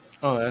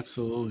 Oh,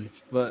 absolutely.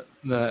 But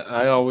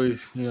I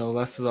always,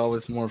 less is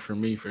always more for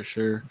me, for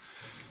sure.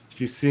 If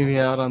you see me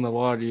out on the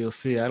water, you'll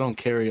see I don't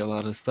carry a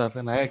lot of stuff,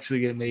 and I actually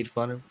get made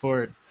fun of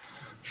for it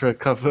for a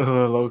couple of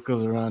the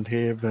locals around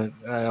here, but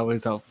I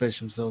always outfish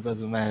them, so it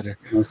doesn't matter.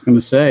 I was going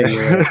to say,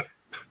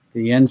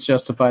 the ends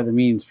justify the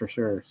means, for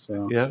sure.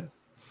 So. Yep.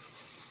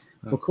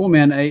 Well, cool,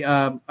 man.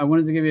 I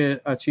wanted to give you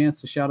a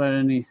chance to shout out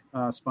any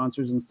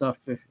sponsors and stuff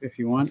if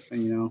you want.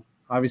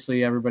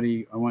 obviously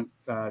everybody, I want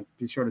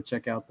be sure to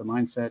check out the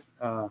Mindset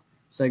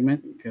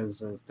segment, because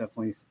there's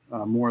definitely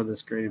more of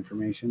this great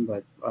information.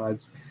 But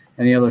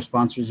any other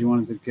sponsors you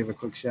wanted to give a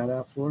quick shout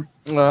out for?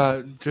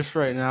 Just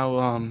right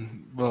now,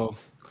 well,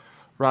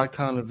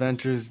 Rocktown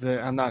Adventures,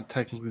 I'm not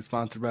technically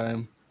sponsored by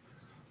them,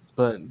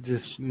 but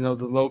just, the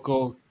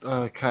local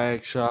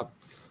kayak shop,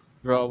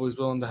 they're always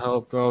willing to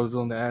help. They're always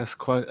willing to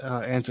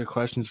answer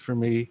questions for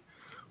me,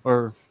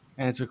 or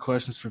answer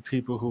questions for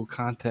people who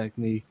contact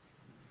me.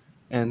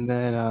 And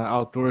then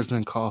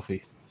Outdoorsman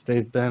Coffee.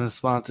 They've been a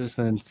sponsor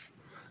since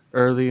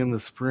early in the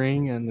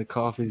spring, and the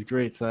coffee's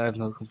great, so I have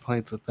no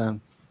complaints with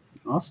them.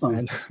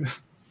 Awesome. Well,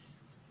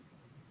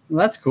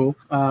 that's cool.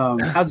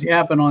 How'd you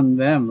happen on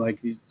them?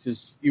 Like you had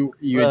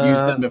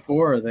used them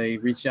before, or they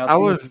reached out to you?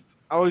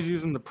 I was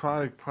using the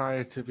product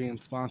prior to being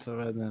sponsored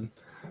by them.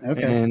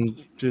 Okay.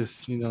 And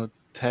just,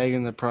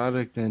 tagging the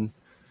product, and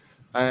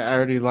I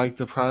already liked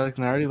the product,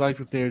 and I already liked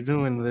what they were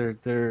doing.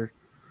 Their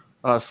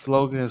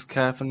slogan is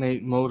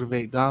caffeinate,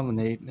 motivate,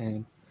 dominate,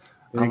 and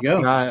there you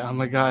go.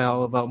 I'm a guy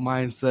all about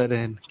mindset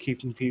and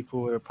keeping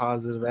people with a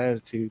positive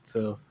attitude,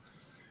 so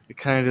it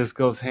kind of just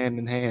goes hand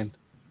in hand.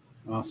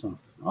 Awesome.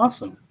 Well,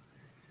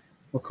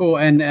 cool.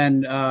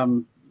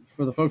 And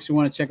for the folks who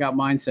want to check out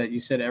Mindset,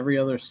 you said every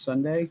other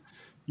Sunday?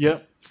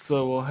 Yep.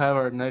 So we'll have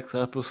our next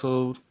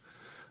episode.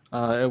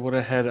 It would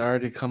have had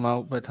already come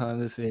out by the time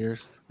this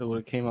airs. It would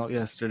have came out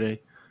yesterday.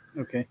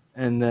 Okay.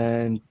 And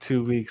then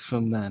 2 weeks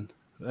from then,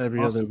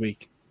 every other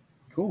week.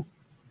 Cool.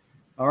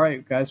 All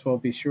right, guys. Well,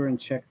 be sure and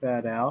check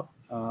that out.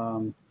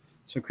 So,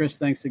 Chris,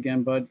 thanks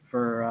again, bud,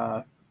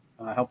 for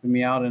helping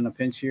me out in a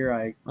pinch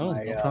here. No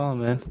problem,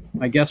 man.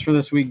 My guest for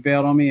this week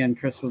bailed on me, and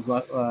Chris was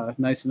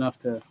nice enough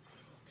to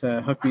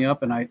hook me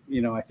up, and I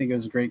think it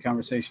was a great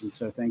conversation.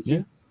 So, thank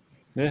you.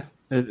 Yeah.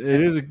 It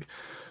is.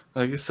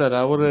 Like I said,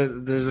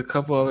 there's a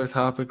couple other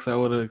topics I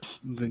would have,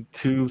 the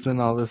tubes and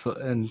all this,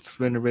 and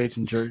spinnerbaits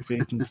and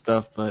jerkbaits and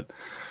stuff, but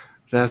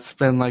that's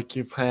been like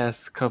your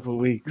past couple of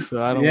weeks,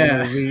 so I don't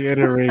want to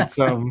reiterate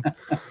something.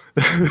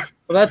 Well,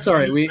 that's all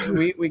right.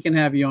 We can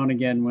have you on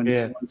again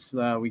once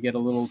we get a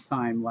little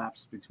time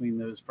lapse between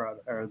those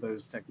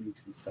those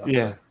techniques and stuff.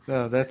 Yeah,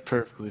 no, that's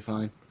perfectly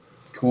fine.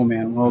 Cool,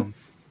 man. Well,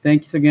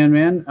 thanks again,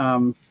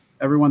 man.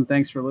 Everyone,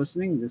 thanks for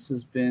listening. This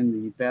has been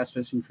the Bass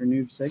Fishing for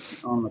Noobs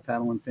segment on the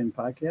Paddle and Fin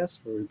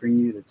podcast, where we bring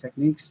you the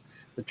techniques,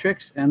 the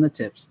tricks, and the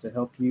tips to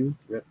help you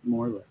rip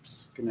more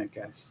lips. Good night,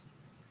 guys.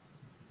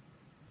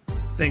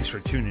 Thanks for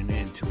tuning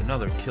in to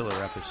another killer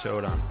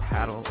episode on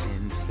Paddle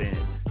and Fin.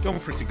 Don't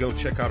forget to go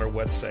check out our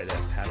website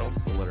at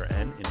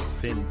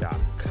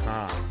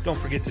paddle_and_fin.com. Don't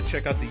forget to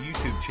check out the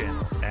YouTube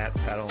channel at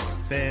Paddle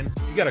and Fin.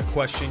 If you got a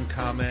question,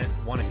 comment,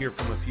 want to hear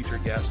from a future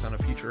guest on a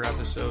future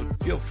episode,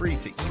 feel free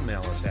to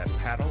email us at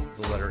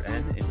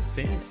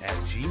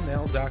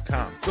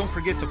paddle_and_fin@gmail.com. Don't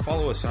forget to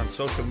follow us on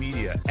social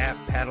media at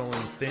Paddle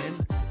and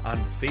Fin on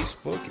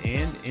Facebook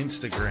and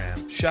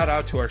Instagram. Shout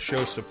out to our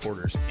show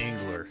supporters,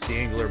 Angler. The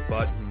Angler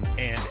button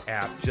and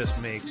app just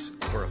makes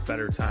for a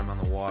better time on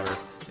the water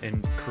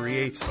and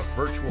creates a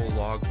virtual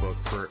logbook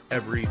for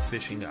every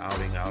fishing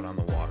outing out on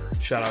the water.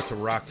 Shout out to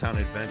Rocktown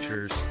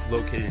Adventures,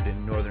 located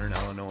in Northern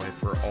Illinois,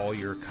 for all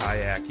your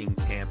kayaking,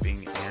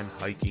 camping, and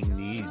hiking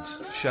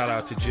needs. Shout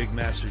out to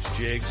Jigmasters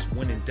Jigs.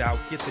 When in doubt,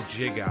 get the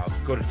jig out.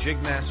 Go to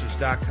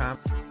jigmasters.com